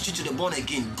a mystery to the born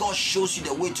again. God shows you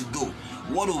the way to go.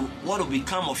 What will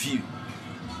become of you?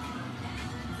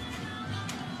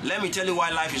 Let me tell you why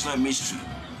life is not a mystery.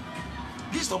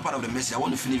 This is not part of the message. I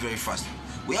want to finish very fast.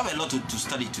 We have a lot to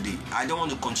study today. I don't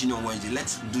want to continue on Wednesday.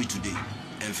 Let's do it today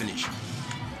and finish.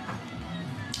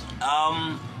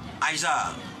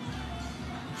 Isaiah.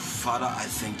 Father, I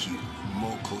thank you.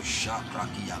 Moko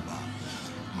shakrakiyaba.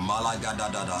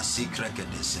 Malagadadada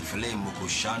sikrekede sefele moko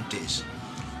shantes.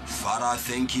 Father, I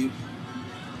thank you.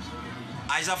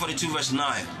 Isaiah 42 verse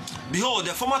 9. Behold,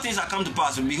 the former things are come to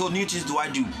pass, and behold, new things do I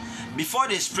do. Before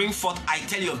they spring forth, I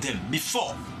tell you of them.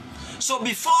 Before. So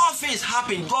before things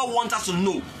happen, God wants us to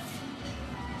know.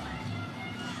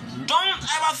 Don't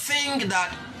ever think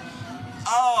that,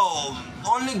 oh,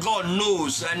 only God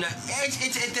knows. And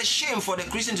it's a shame for the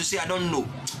Christian to say, I don't know.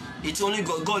 It's only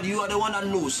God. God, you are the one that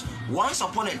knows. Once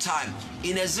upon a time,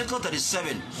 in Ezekiel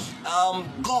 37,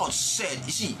 God said,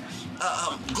 you see,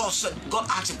 God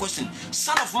asked a question,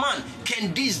 Son of man,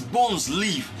 can these bones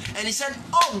live? And he said,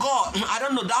 oh God, I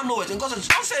don't know, thou knowest. And God said,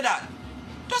 don't say that.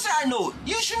 Don't say I know.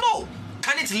 You should know.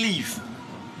 Can it live?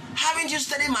 Haven't you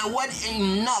studied my word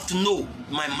enough to know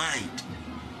my mind?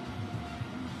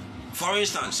 For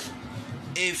instance,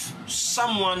 if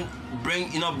someone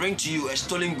bring to you a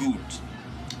stolen good,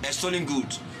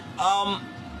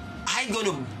 are you going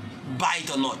to buy it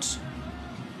or not?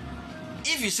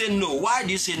 If you say no, why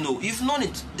do you say no? You've known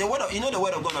it. The word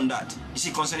of God on that. You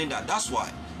see, concerning that, that's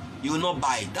why you will not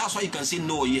buy it. That's why you can say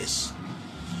no or yes.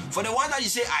 For the one that you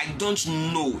say I don't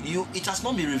know, it has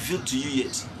not been revealed to you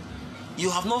yet.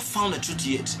 You have not found the truth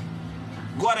yet.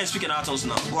 Go ahead and speak in our tongues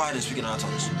now. Go ahead and speak in our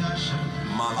tongues.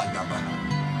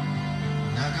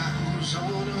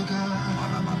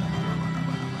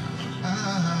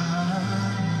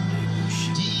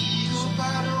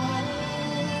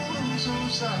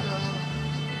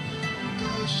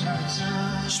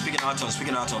 Speak in our tongues, speak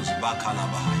in our tongues.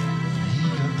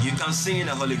 You can sing in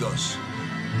the Holy Ghost.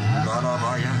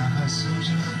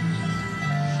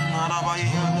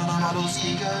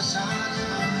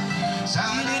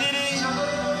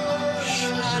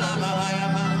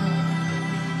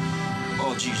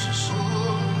 Oh Jesus. I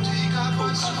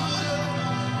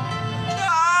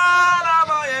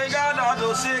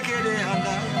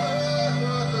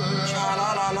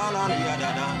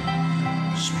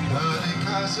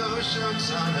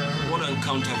want to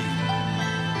encounter you.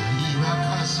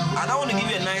 I don't want to give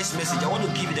you a nice message. I want to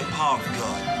give you the power of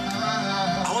God.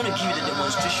 I want to give you the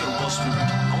demonstration of God's Spirit.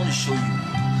 I want to show you.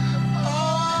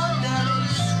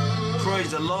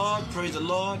 Praise the Lord. Praise the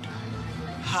Lord.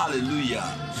 Hallelujah.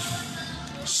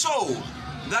 So,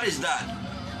 that is that.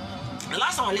 The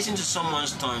last time I listened to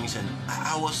someone's tongues and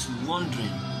I was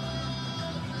wondering.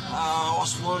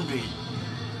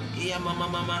 Yeah,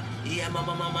 mama.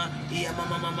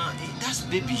 That's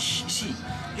babish. See,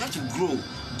 you have to grow.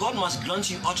 God must grant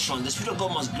you utterance. The Spirit of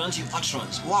God must grant you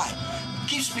utterance. Why?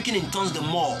 Keep speaking in tongues, the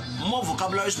more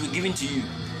vocabularies will be given to you.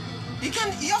 You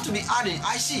have to be adding.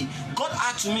 I see. God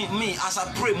adds to me as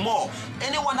I pray more.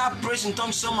 Anyone that prays in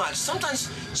tongues so much. Sometimes,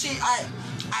 see,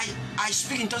 I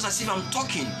speak in tongues as if I'm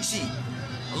talking. You see,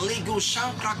 Lego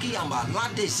Shankraki Amba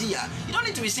Ladezia. You don't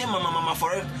need to be saying mama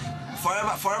forever,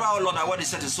 oh Lord, I want to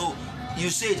set it. So you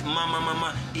say it,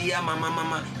 mama, iya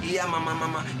mama, iya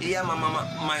mama, iya mama.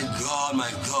 My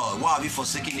God, why have you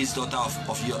forsaken this daughter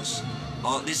of yours,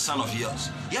 or this son of yours?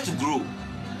 You have to grow.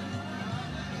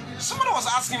 Somebody was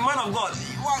asking, man of God,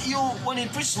 when you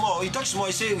preach small, you talk small,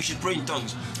 you say we should pray in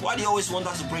tongues. Why do you always want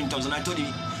us to pray in tongues? And I told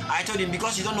him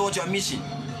because you don't know what you are missing.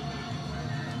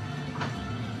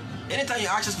 Anytime you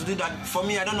ask us to do that, for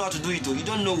me, I don't know how to do it. You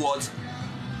don't know what?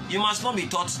 You must not be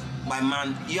taught by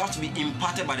man. You have to be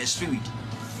imparted by the Spirit.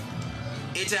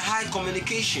 It's a higher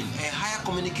communication.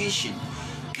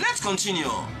 Let's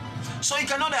continue. So you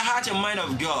cannot the heart and mind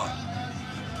of God.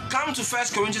 Come to 1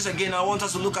 Corinthians again. I want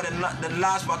us to look at the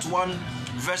last but one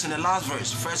verse and the last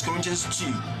verse. 1 Corinthians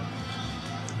 2.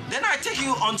 Then I take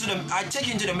you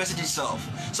into the message itself.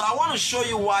 So I want to show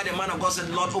you why the man of God said,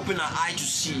 Lord, open our eye to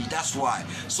see. That's why.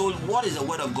 So what is the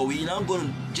word of God? We're now going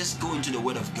to just go into the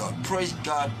word of God. Praise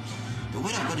God. The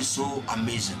word of God is so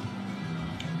amazing.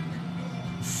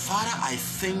 Father, I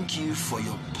thank you for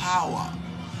your power.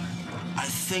 I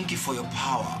thank you for your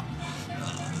power.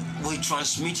 We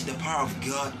transmit the power of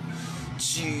God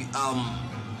to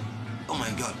oh my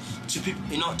God, to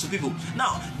people, to people.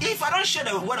 Now, if I don't share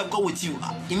the word of God with you,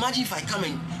 imagine if I come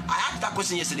and I asked that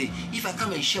question yesterday. If I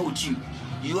come and share with you,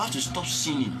 you have to stop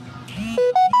sinning.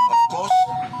 Of course,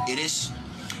 it is.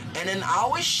 And then I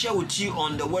always share with you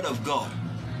on the word of God.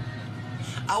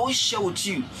 I always share with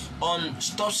you on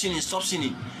stop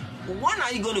sinning. When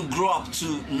are you going to grow up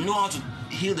to know how to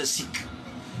heal the sick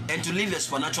and to live a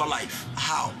supernatural life?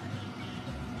 How?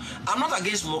 I'm not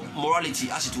against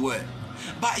morality, as it were.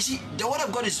 But you see, the word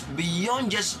of God is beyond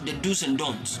just the do's and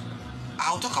don'ts.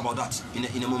 I'll talk about that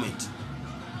in a moment.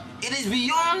 It is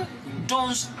beyond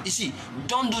don'ts. You see,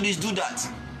 don't do this, do that.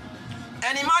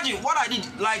 And imagine what I did,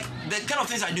 like the kind of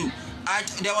things I do.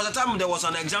 There was a time there was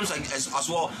an exam as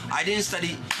well. I didn't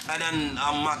study, and then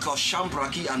Marcus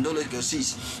Shampraki and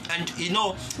Dologosis. And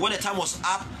when the time was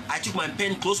up, I took my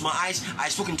pen, closed my eyes, I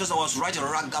spoke in tongues. I was writing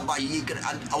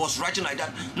I was writing like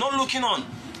that, not looking on.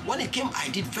 When it came, I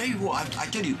did very well. I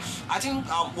told you. I think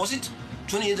was it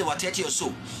 28 over 30 or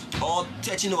so, or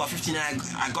 13 over 15?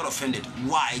 I got offended.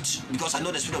 Why? Because I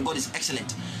know the Spirit of God is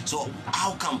excellent. So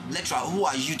how come, lecturer? Who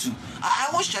are you to? I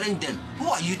always challenge them. Who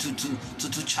are you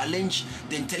to challenge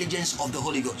the intelligence of the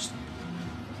Holy Ghost?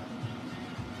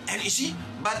 And you see,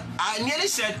 but I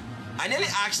nearly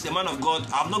asked the man of God.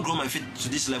 I have not grown my faith to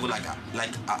this level like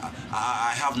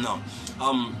I have now.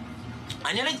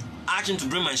 I nearly asked him to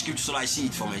bring my scripture so I see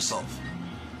it for myself.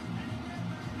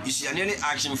 You see, I nearly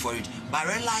asked him for it, but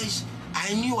I realized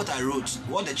I knew what I wrote,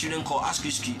 what the children call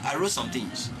askiski. I wrote some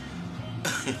things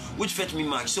which fetched me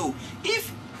much. So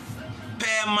if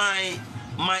per my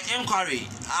inquiry,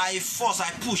 I force,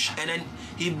 I push, and then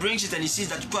he brings it and he sees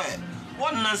that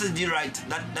what nonsense did he write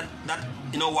that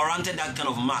warranted that kind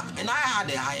of mark, and I had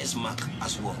the highest mark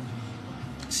as well.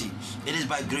 See, it is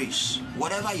by grace.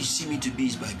 Whatever you see me to be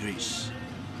is by grace.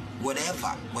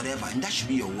 Whatever, and that should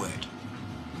be your word.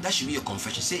 That should be your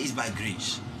confession. Say it's by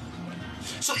grace.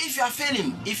 So if you are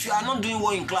failing, if you are not doing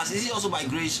well in class, is it also by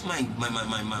grace? My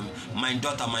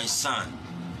daughter, my son,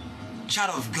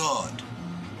 child of God.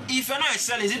 If you're not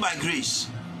excelling, is it by grace?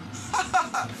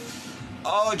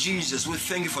 Oh Jesus, we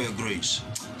thank you for your grace.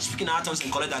 Speaking out tongues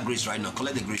and collect that grace right now.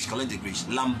 Collect the grace.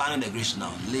 Lambano the grace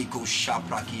now. Leko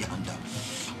shapraki anda.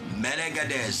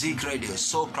 Melegade zikrede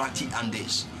so prati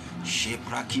andes.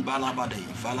 Shepraki balabade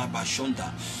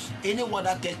valabashonda. Anyone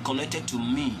that get connected to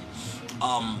me,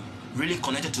 really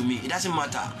connected to me, it doesn't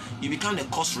matter. You become the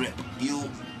course rep. You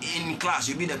in class,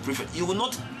 you be the prefect. You will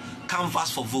not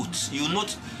canvass for votes. You will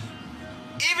not,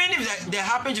 even if there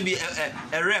happen to be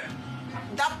a rep,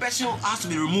 that person has to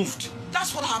be removed.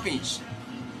 That's what happens.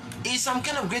 It's some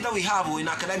kind of grade that we have in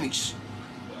academics.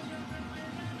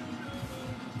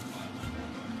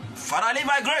 Father, I live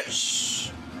by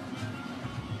grace.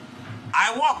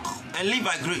 I walk and live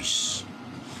by grace.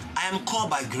 I am called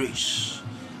by grace.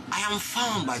 I am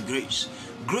found by grace.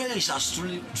 Grace has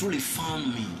truly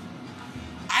found me.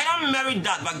 I don't merit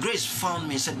that, but grace found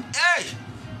me and said, hey,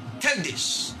 take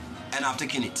this. And I've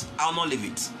taken it. I'll not leave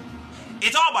it.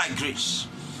 It's all by grace.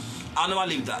 I'll never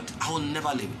leave that. I will never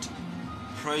leave it.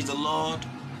 Praise the Lord.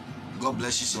 God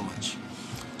bless you so much.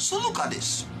 So look at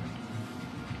this.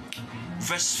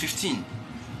 Verse 15.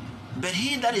 But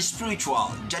he that is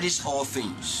spiritual judges all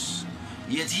things,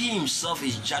 yet he himself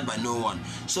is judged by no one.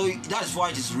 So that is why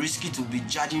it is risky to be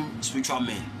judging spiritual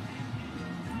men.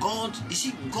 God, you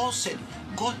see, God said,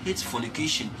 God hates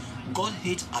fornication, God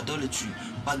hates idolatry,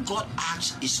 but God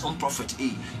asked his own prophet,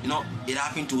 hey, you know, it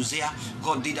happened to Hosea.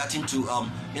 God did that into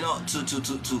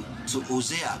to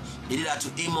Hosea. He did that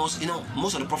to Amos. You know,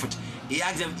 most of the prophets. He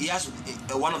asked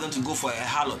one of them to go for a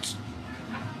harlot,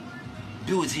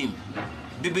 be with him,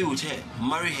 be with her,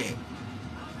 marry her,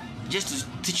 just to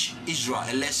teach Israel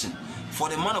a lesson. For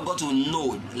the man of God to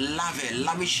know, love her,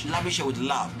 lavish her with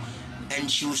love, and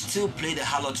she will still play the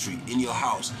harlotry in your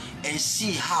house, and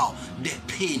see how the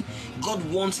pain. God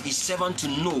wants his servant to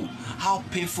know how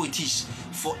painful it is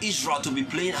for Israel to be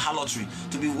playing harlotry,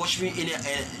 to be worshiping in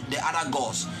the other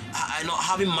gods, and not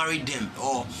having married them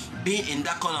or being in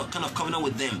that kind of covenant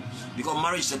with them, because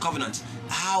marriage is a covenant.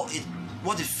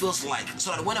 What it feels like,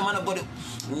 so that when a man of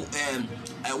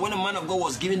God,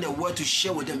 was given the word to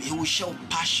share with them, he will share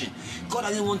passion. God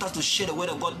doesn't want us to share the word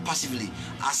of God passively,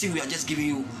 as if we are just giving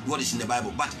you what is in the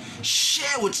Bible, but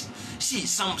share with,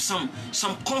 some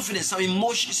confidence, some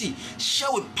emotion.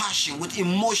 Share with passion, with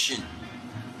emotion.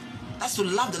 That's to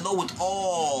love the Lord with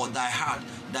all thy heart,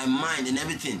 thy mind, and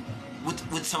everything,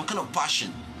 with some kind of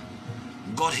passion.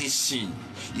 God hates sin.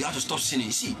 You have to stop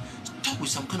sinning. Talk with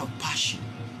some kind of passion.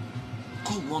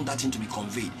 God wants that thing to be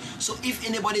conveyed. So if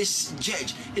anybody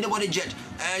judge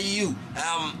you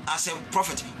as a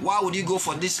prophet, why would you go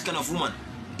for this kind of woman?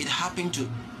 It happened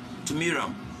to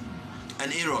Miriam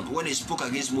and Aaron when they spoke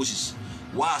against Moses.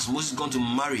 Why has Moses gone to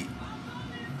marry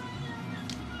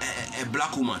a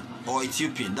black woman, or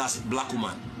Ethiopian? That's a black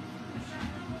woman.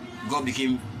 God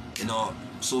became,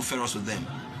 so ferocious with them.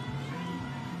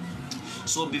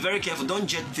 So be very careful. Don't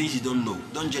judge things you don't know.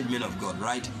 Don't judge men of God,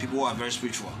 right? People who are very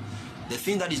spiritual. The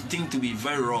thing that is think to be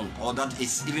very wrong, or that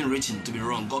is even written to be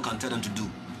wrong, God can tell them to do,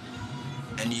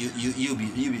 and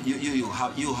you'll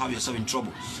have yourself in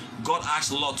trouble. God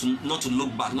asked Lot not to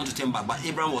look back, not to turn back, but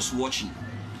Abraham was watching,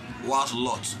 whilst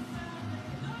Lot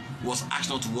was asked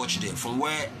not to watch there. From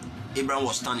where Abraham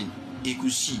was standing, he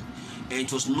could see, and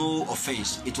it was no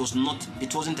offense. It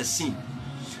wasn't a sin.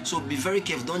 So be very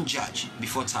careful. Don't judge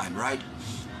before time, right?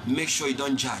 Make sure you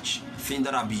don't judge things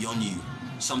that are beyond you.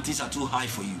 Some things are too high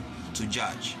for you to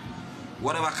judge.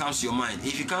 Whatever comes to your mind,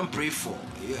 if you can't pray for,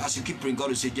 as you keep praying, God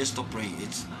will say, just stop praying.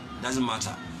 It doesn't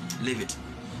matter. Leave it.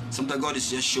 Sometimes God is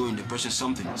just showing the person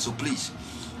something. So please,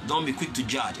 don't be quick to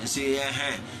judge and say,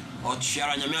 or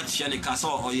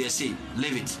you say,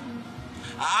 leave it.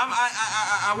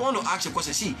 I want to ask a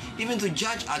question. Even to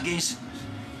judge against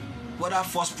whether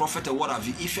false prophet or what have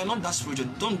you, if you're not that spiritual,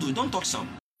 don't do it. Don't talk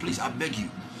some. Please, I beg you.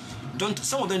 Don't.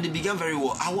 Some of them, they began very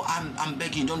well. I'm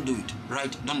begging, don't do it.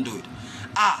 Right? Don't do it.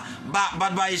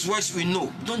 But by his words we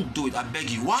know. Don't do it. I beg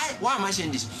you. Why am I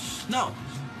saying this? Now,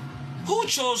 who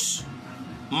chose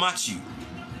Matthew?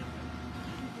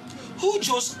 Who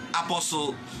chose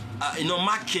Apostle?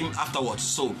 Mark came afterwards.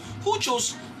 So who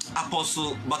chose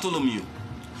Apostle Bartholomew?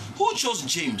 Who chose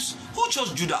James? Who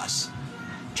chose Judas?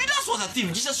 Judas was a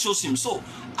thief. Jesus chose him. So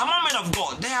among men of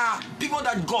God, there are people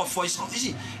that God, for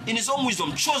his, in his own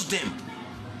wisdom, chose them.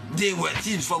 They were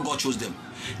thieves before God chose them.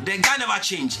 The guy never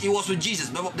changed. He was with Jesus.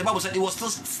 The Bible said he was still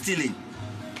stealing.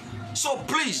 So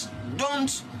please,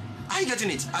 don't. Are you getting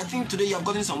it? I think today you have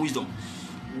gotten some wisdom.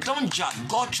 Don't judge.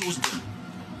 God chose them.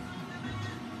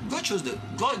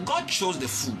 God chose the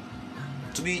fool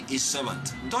to be his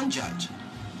servant. Don't judge.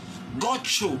 God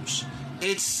chose.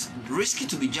 It's risky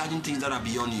to be judging things that are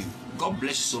beyond you. God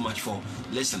bless you so much for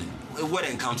listening. A word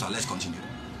encounter. Let's continue.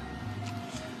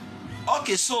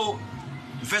 Okay, so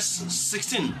verse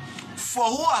 16. For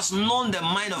who has known the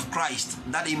mind of Christ,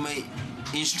 that he may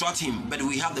instruct him? But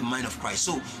we have the mind of Christ.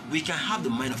 So we can have the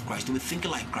mind of Christ. We think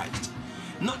like Christ.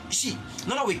 Not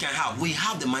that we can have. We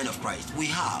have the mind of Christ. We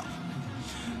have.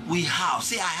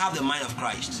 Say, I have the mind of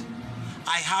Christ.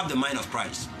 I have the mind of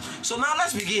Christ. So now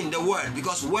let's begin the word,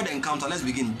 because word encounter. Let's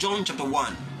begin. John chapter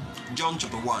 1. John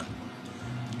chapter 1.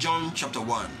 John chapter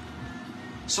 1.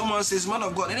 Someone says, man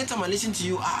of God, anytime I listen to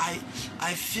you, I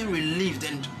feel relieved,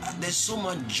 and there's so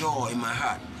much joy in my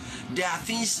heart. There are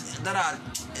things that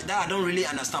I don't really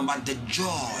understand, but the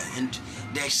joy and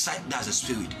the excitement, that's the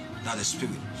spirit. That's the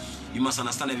spirit. You must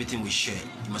understand everything we share.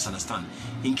 You must understand.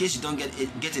 In case you don't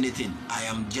get anything, I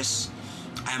am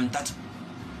that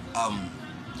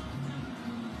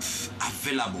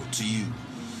available to you.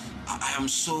 I am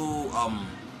so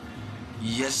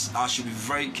yes, I should be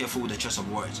very careful with the choice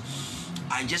of words.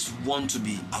 I just want to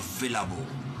be available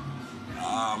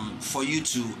for you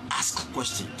to ask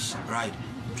questions, right?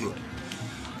 Good.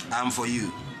 For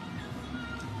you,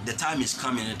 the time is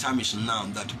coming, the time is now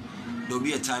that there will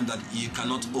be a time that you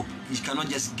cannot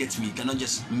just get me, you cannot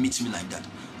just meet me like that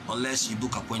unless you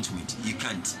book appointment. You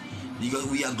can't. because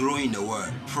we are growing in the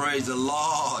word. Praise the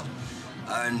Lord.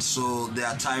 And so there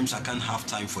are times I can't have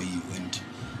time for you, and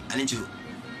I need to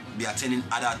be attending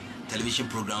other television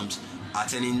programs,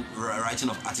 attending writing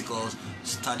of articles,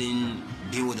 studying,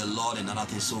 being with the Lord and other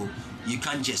things. So you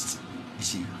can't just,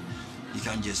 you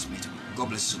can't just meet me. God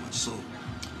bless you so much. So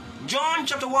John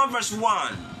chapter 1 verse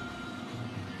 1.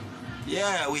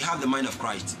 Yeah, we have the mind of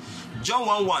Christ. John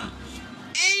 1:1.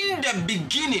 In the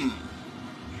beginning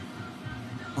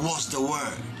was the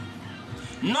word.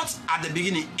 Not at the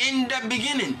beginning. In the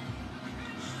beginning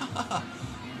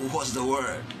was the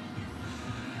word.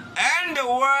 And the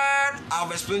word,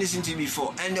 I've explained this to you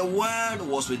before. And the word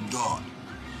was with God.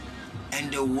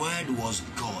 And the word was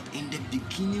God. In the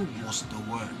beginning was the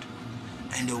word.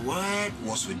 And the word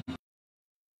was with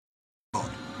God.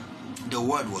 The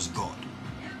word was God.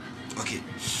 Okay.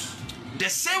 The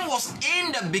same was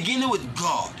in the beginning with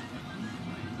God.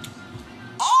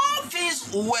 All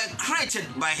things were created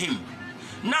by him.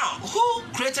 Now, who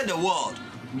created the world?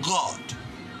 God.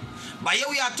 But here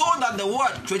we are told that the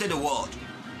word created the world.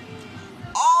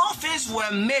 All things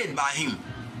were made by him.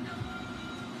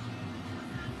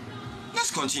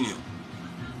 Let's continue.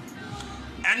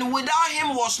 And without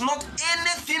him was not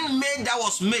anything made that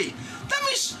was made. That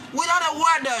means without a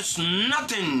word there's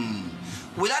nothing.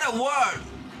 Without a word,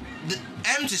 the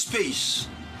empty space.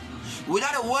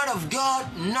 Without a word of God,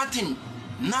 nothing.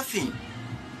 Nothing.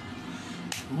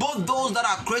 Both those that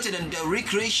are created and the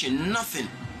recreation, nothing.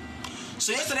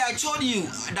 So yesterday I told you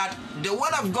that the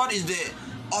word of God is the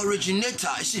originator,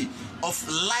 of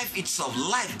life itself.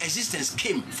 Life, existence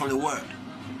came from the word.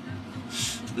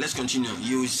 Let's continue.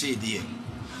 You will see it here.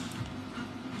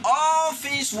 All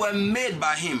things were made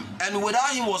by him, and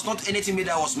without him was not anything made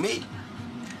that was made.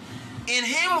 In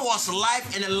him was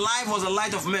life, and the life was the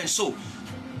light of men. So,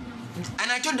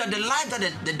 and I told you that the life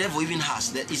that the devil even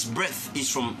has, that his breath is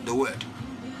from the word.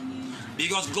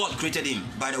 Because God created him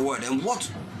by the word. And what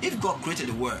if God created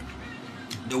the word,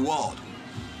 the world?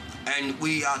 And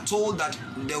we are told that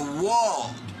the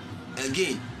world,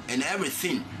 again, and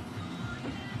everything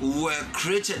were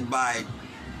created by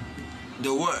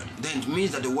the word. Then it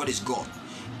means that the word is God.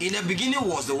 In the beginning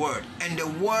was the word, and the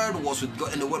word was with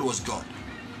God, and the word was God.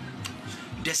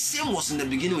 The same was in the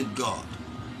beginning with God.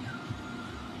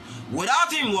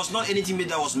 Without him was not anything made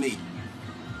that was made.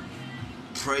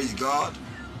 Praise God.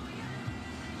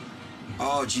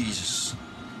 Oh, Jesus.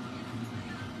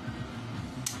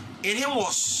 In him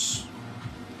was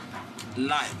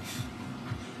life,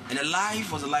 and the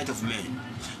life was the light of men.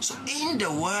 So in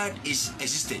the word is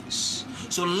existence.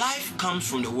 So life comes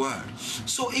from the word.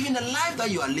 So even the life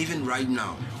that you are living right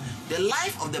now, the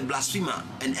life of the blasphemer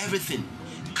and everything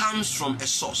comes from a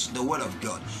source, the word of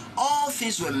God. All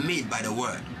things were made by the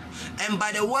word. And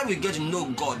by the word we get to know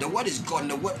God. The word is God.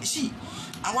 And the word,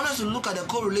 I want us to look at the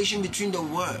correlation between the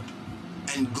word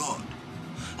and God.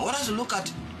 I want us to look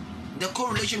at the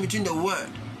correlation between the word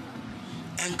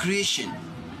and creation.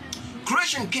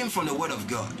 Creation came from the word of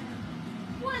God.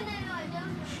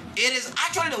 It is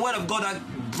actually the word of God that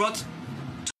brought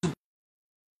to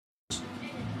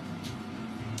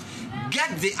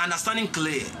get the understanding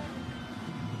clear.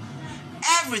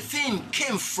 Everything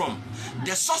came from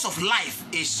the source of life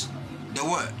is the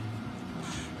word.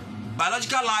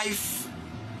 Biological life,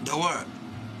 the word.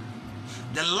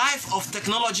 The life of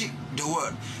technology, the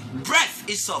word. Breath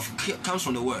itself comes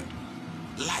from the word.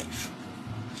 Life.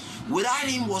 Without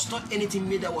him was not anything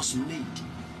made that was made.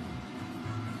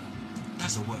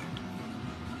 That's the word.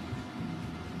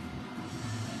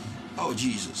 Oh,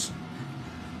 Jesus.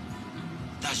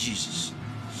 That's Jesus.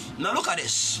 Now look at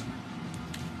this.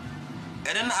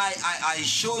 And then I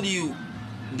showed you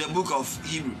the book of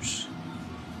Hebrews.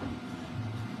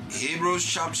 Hebrews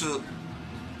chapter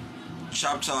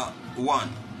 1,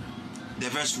 the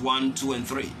verse 1, 2, and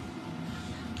 3.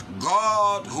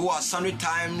 God, who at sundry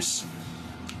times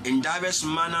in diverse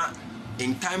manner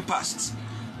in time past.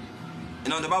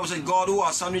 The Bible says, God, who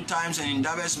at sundry times and in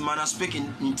diverse manner spake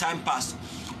in time past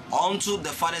unto the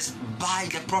fathers by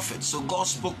the prophets. So God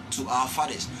spoke to our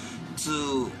fathers,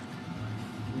 to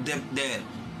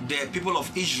the people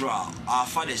of Israel, our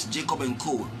fathers, Jacob and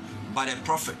Co, by the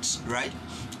prophets, right?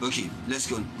 Okay, let's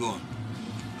go on.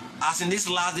 As in this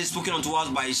last day spoken unto us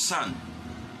by his Son,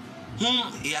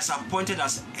 whom he has appointed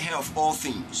as heir of all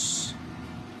things.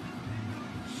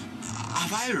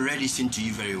 Have I read this into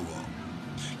you very well?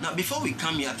 Now, before we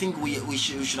come here, I think we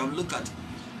should have looked at,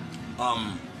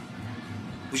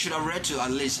 we should have read to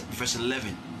at least verse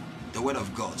 11, the word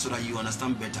of God, so that you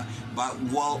understand better. But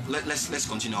well, let's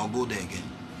continue. I'll go there again.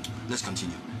 Let's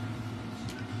continue.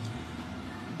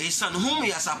 A Son whom he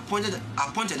has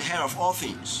appointed heir of all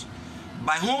things,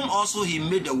 by whom also he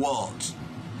made the world.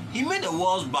 He made the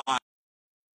world by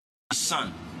his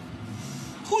Son.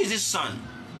 Who is this Son?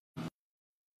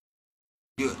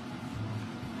 Good.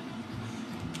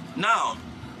 Now,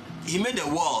 he made the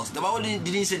worlds. The Bible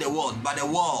didn't say the world, but the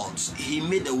worlds. He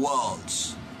made the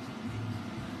worlds.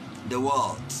 The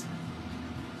world.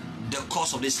 The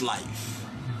course of this life.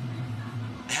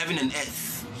 Heaven and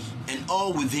earth. And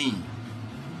all within.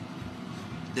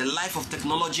 The life of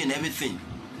technology and everything.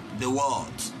 The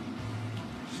world.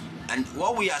 And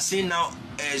what we are seeing now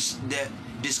is the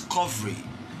discovery.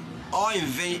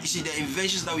 You see, the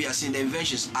inventions that we are seeing, the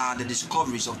inventions are the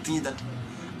discoveries of things that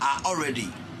are already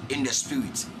in the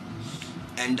spirit,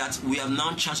 and that we have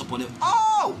now chanced upon them.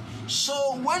 Oh,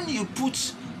 so when you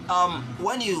put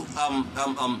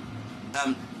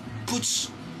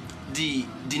put the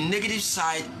negative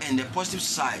side and the positive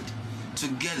side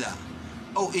together,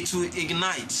 oh, it will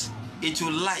ignite, it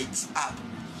will light up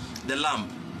the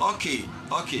lamp. Okay,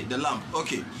 the lamp.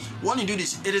 Okay, when you do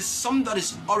this, it is something that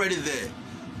is already there.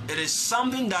 It is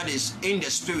something that is in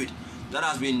the spirit that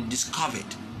has been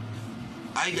discovered.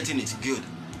 Are you getting it? Good.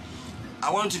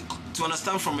 I want to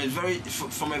understand from a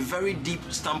very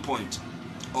deep standpoint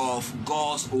of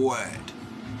God's word.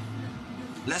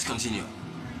 Let's continue.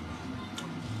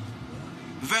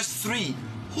 Verse 3.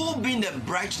 Who being the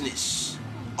brightness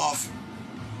of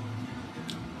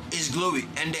his glory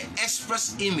and the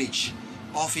express image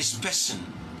of his person,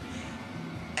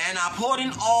 and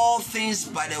upholding all things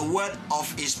by the word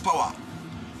of his power.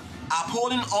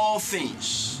 Upholding all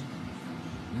things.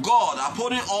 God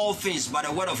upholding all things by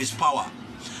the word of his power.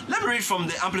 Let me read from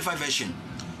the Amplified Version.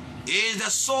 Is the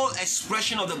sole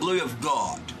expression of the glory of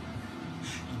God.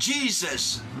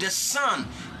 Jesus, the Son,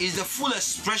 is the full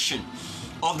expression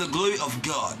of the glory of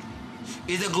God.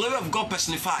 Is the glory of God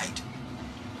personified.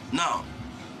 Now,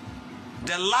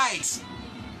 the light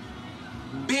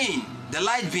being,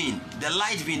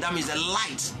 that means the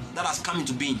light that has come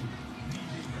into being.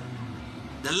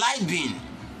 The light being,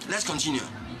 let's continue.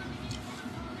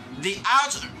 The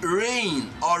out reign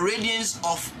or radiance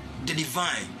of the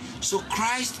divine. So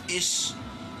Christ is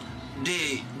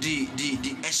the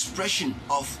expression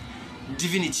of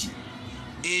divinity,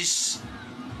 is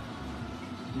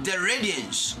the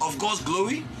radiance of God's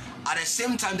glory, at the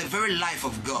same time the very life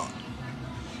of God,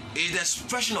 is the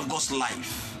expression of God's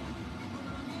life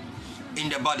in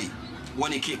the body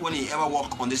when he ever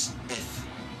walked on this earth.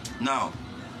 Now,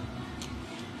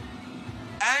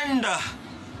 and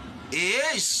he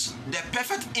is the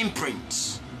perfect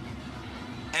imprint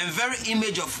and very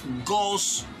image of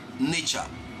God's nature,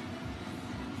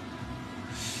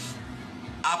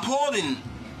 upholding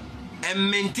and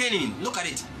maintaining. Look at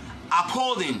it.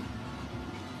 Upholding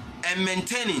and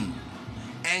maintaining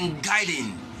and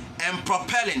guiding and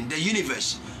propelling the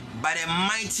universe by the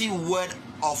mighty word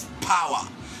of power.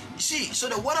 You see, so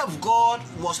the word of God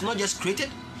was not just created,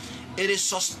 it is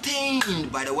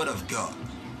sustained by the word of God.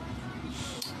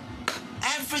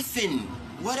 Everything,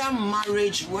 whether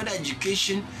marriage, whether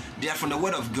education, they are from the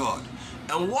word of God.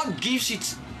 And what gives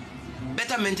it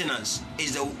better maintenance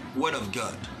is the word of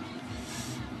God.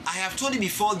 I have told you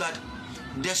before that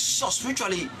the source,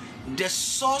 spiritually, the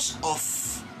source of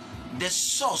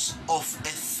a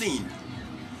thing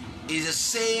is the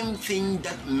same thing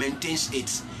that maintains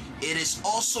it. It is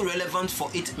also relevant for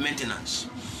its maintenance.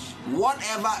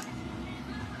 Whatever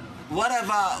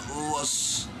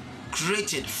was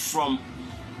created from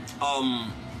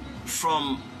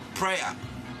prayer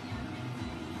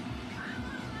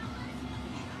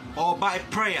or by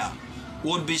prayer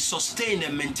would be sustained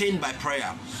and maintained by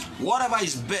prayer. Whatever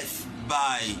is birthed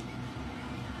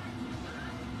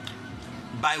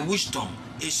by wisdom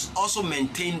is also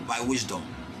maintained by wisdom.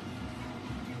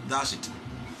 That's it.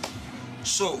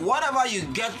 So whatever you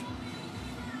get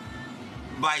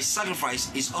by sacrifice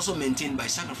is also maintained by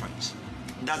sacrifice.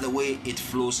 That's the way it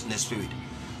flows in the spirit.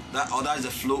 That is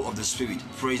the flow of the spirit.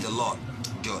 Praise the Lord.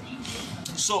 Good.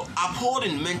 So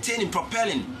upholding, maintaining,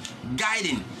 propelling,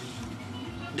 guiding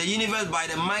the universe by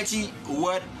the mighty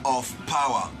word of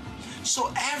power.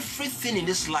 So everything in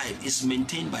this life is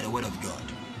maintained by the word of God.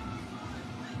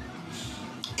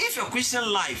 If your Christian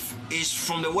life is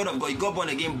from the word of God, you got born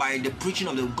again by the preaching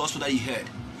of the gospel that you heard.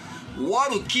 What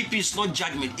will keep you is not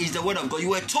judgment, is the word of God. You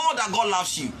were told that God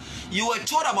loves you. You were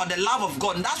told about the love of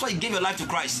God, and that's why you gave your life to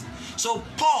Christ. So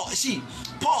Paul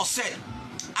said,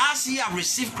 as ye have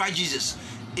received Christ Jesus,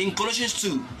 in Colossians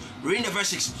 2, reading the verse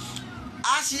 6,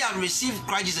 as ye have received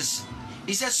Christ Jesus,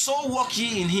 he said, so walk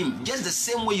ye in him, just the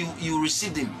same way you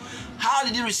received him. How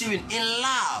did you receive him? In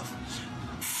love.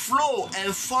 Flow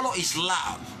and follow his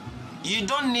love. You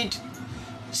don't need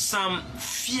some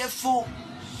fearful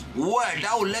word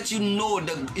that will let you know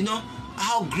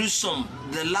how gruesome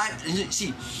the life.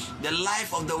 See, the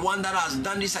life of the one that has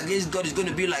done this against God is going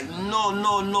to be like. No.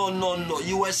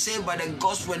 You were saved by the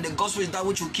gospel, and the gospel is that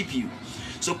which will keep you.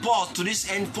 So Paul, to this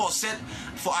end, Paul said,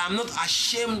 "For I am not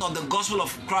ashamed of the gospel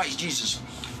of Christ Jesus,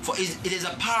 for it is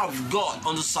a power of God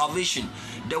unto salvation."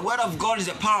 The word of God is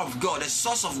the power of God. The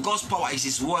source of God's power is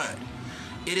His word.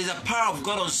 It is a power of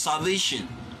God unto salvation.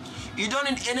 You don't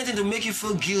need anything to make you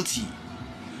feel guilty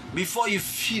before you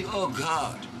feel, oh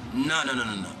God. No.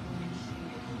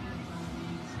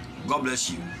 God bless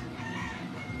you.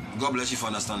 God bless you for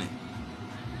understanding.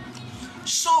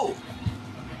 So,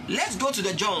 let's go to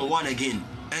the John 1 again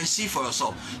and see for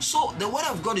yourself. So, the word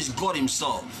of God is God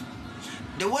Himself.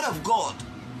 The word of God,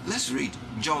 let's read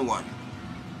John 1.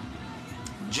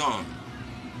 John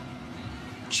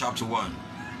chapter 1.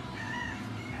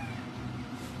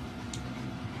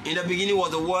 In the beginning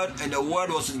was the Word, and the Word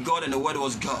was with God, and the Word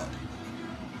was God.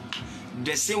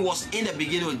 The same was in the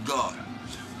beginning with God.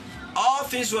 All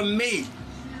things were made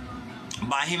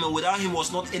by Him, and without Him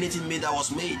was not anything made that was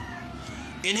made.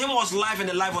 In Him was life, and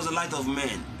the life was the light of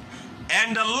men.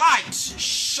 And the light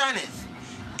shineth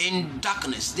in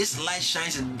darkness. This light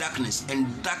shines in darkness,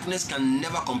 and darkness can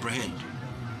never comprehend.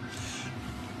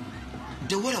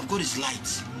 The word of God is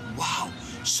light. Wow.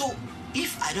 So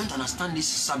if I don't understand this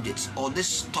subject or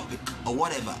this topic or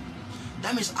whatever,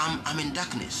 that means I'm in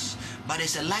darkness. But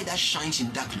there's a light that shines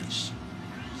in darkness.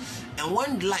 And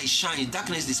when light shines,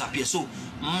 darkness disappears. So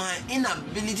my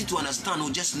inability to understand will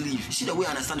just leave. You see the way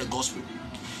I understand the gospel.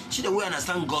 See the way I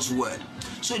understand God's word.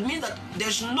 So it means that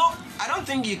I don't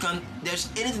think there's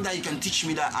anything that you can teach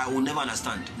me that I will never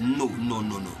understand. No.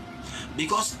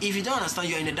 Because if you don't understand,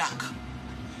 you're in the dark.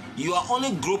 You are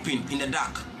only groping in the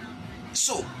dark.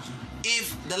 So,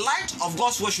 if the light of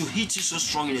God's word should hit you so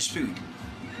strong in the spirit,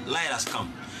 light has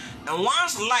come. And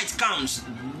once light comes,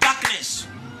 darkness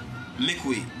make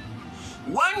way.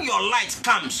 When your light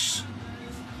comes,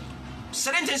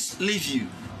 certain things leave you.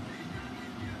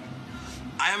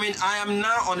 I am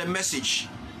now on a message,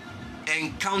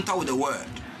 encounter with the word.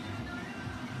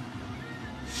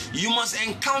 You must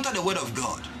encounter the word of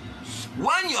God.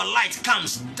 When your light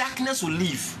comes, darkness will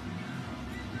leave.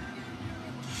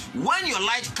 When your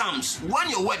light comes, when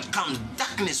your word comes,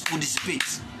 darkness will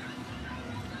dissipate.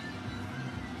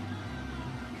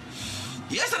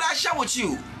 Yesterday I shared with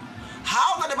you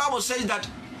how that the Bible says that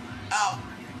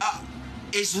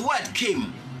His word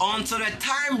came until the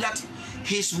time that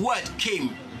His word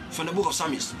came from the book of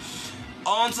Psalms.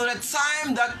 Until the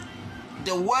time that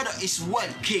His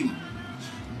word came,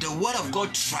 the word of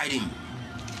God tried him.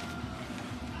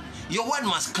 Your word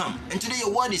must come, and today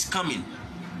your word is coming.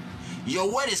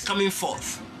 Your word is coming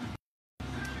forth.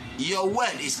 Your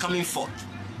word is coming forth.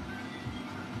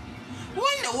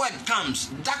 When the word comes,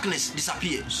 darkness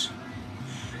disappears.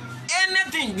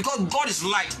 Anything, because God is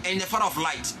light and the Father of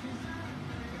light.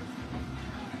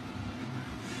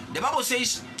 The Bible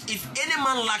says, if any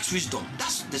man lacks wisdom,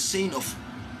 that's the saying of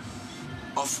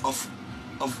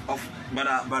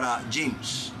Brother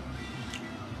James.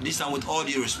 This time, with all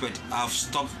due respect, I've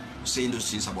stopped saying those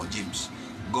things about James.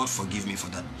 God forgive me for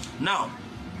that. Now,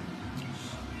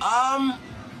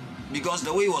 because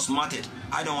the way he was martyred,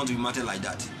 I don't want to be martyred like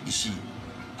that, you see.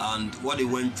 And what he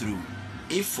went through,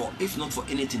 if not for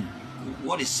anything,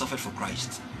 what he suffered for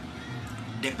Christ,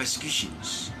 the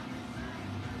persecutions,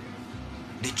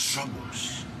 the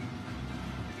troubles.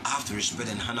 I have to respect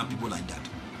and honor people like that.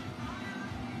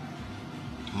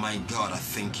 My God, I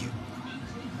thank you.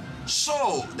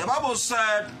 So, the Bible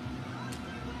said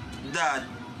that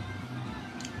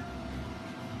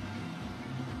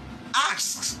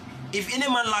ask, if any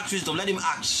man lacks wisdom, let him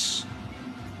ask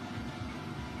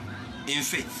in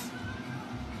faith,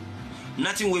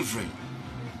 nothing wavering.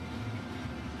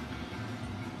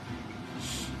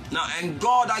 Now, and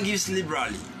God that gives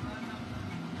liberally,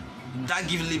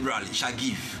 shall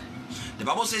give. The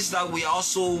Bible says that we are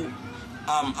also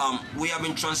we have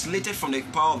been translated from the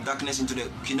power of darkness into the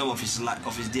kingdom of his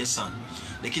dear Son,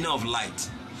 the kingdom of light,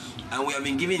 and we have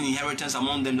been given inheritance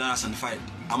among them that are sanctified,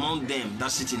 among them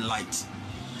that sit in light.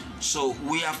 So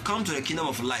we have come to the kingdom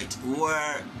of light,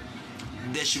 where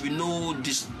there should be no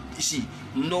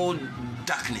no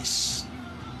darkness.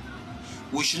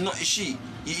 We should not you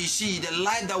see the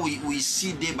light that we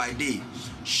see day by day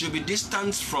should be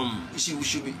distant from we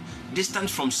should be distant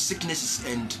from sicknesses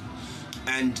and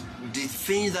the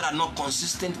things that are not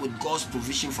consistent with God's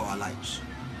provision for our lives.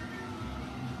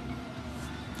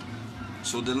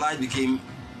 So the light came.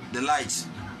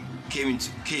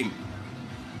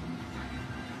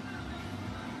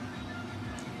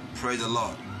 Praise the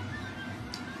Lord.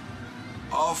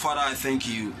 Oh, Father, I thank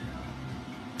you.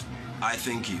 I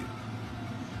thank you.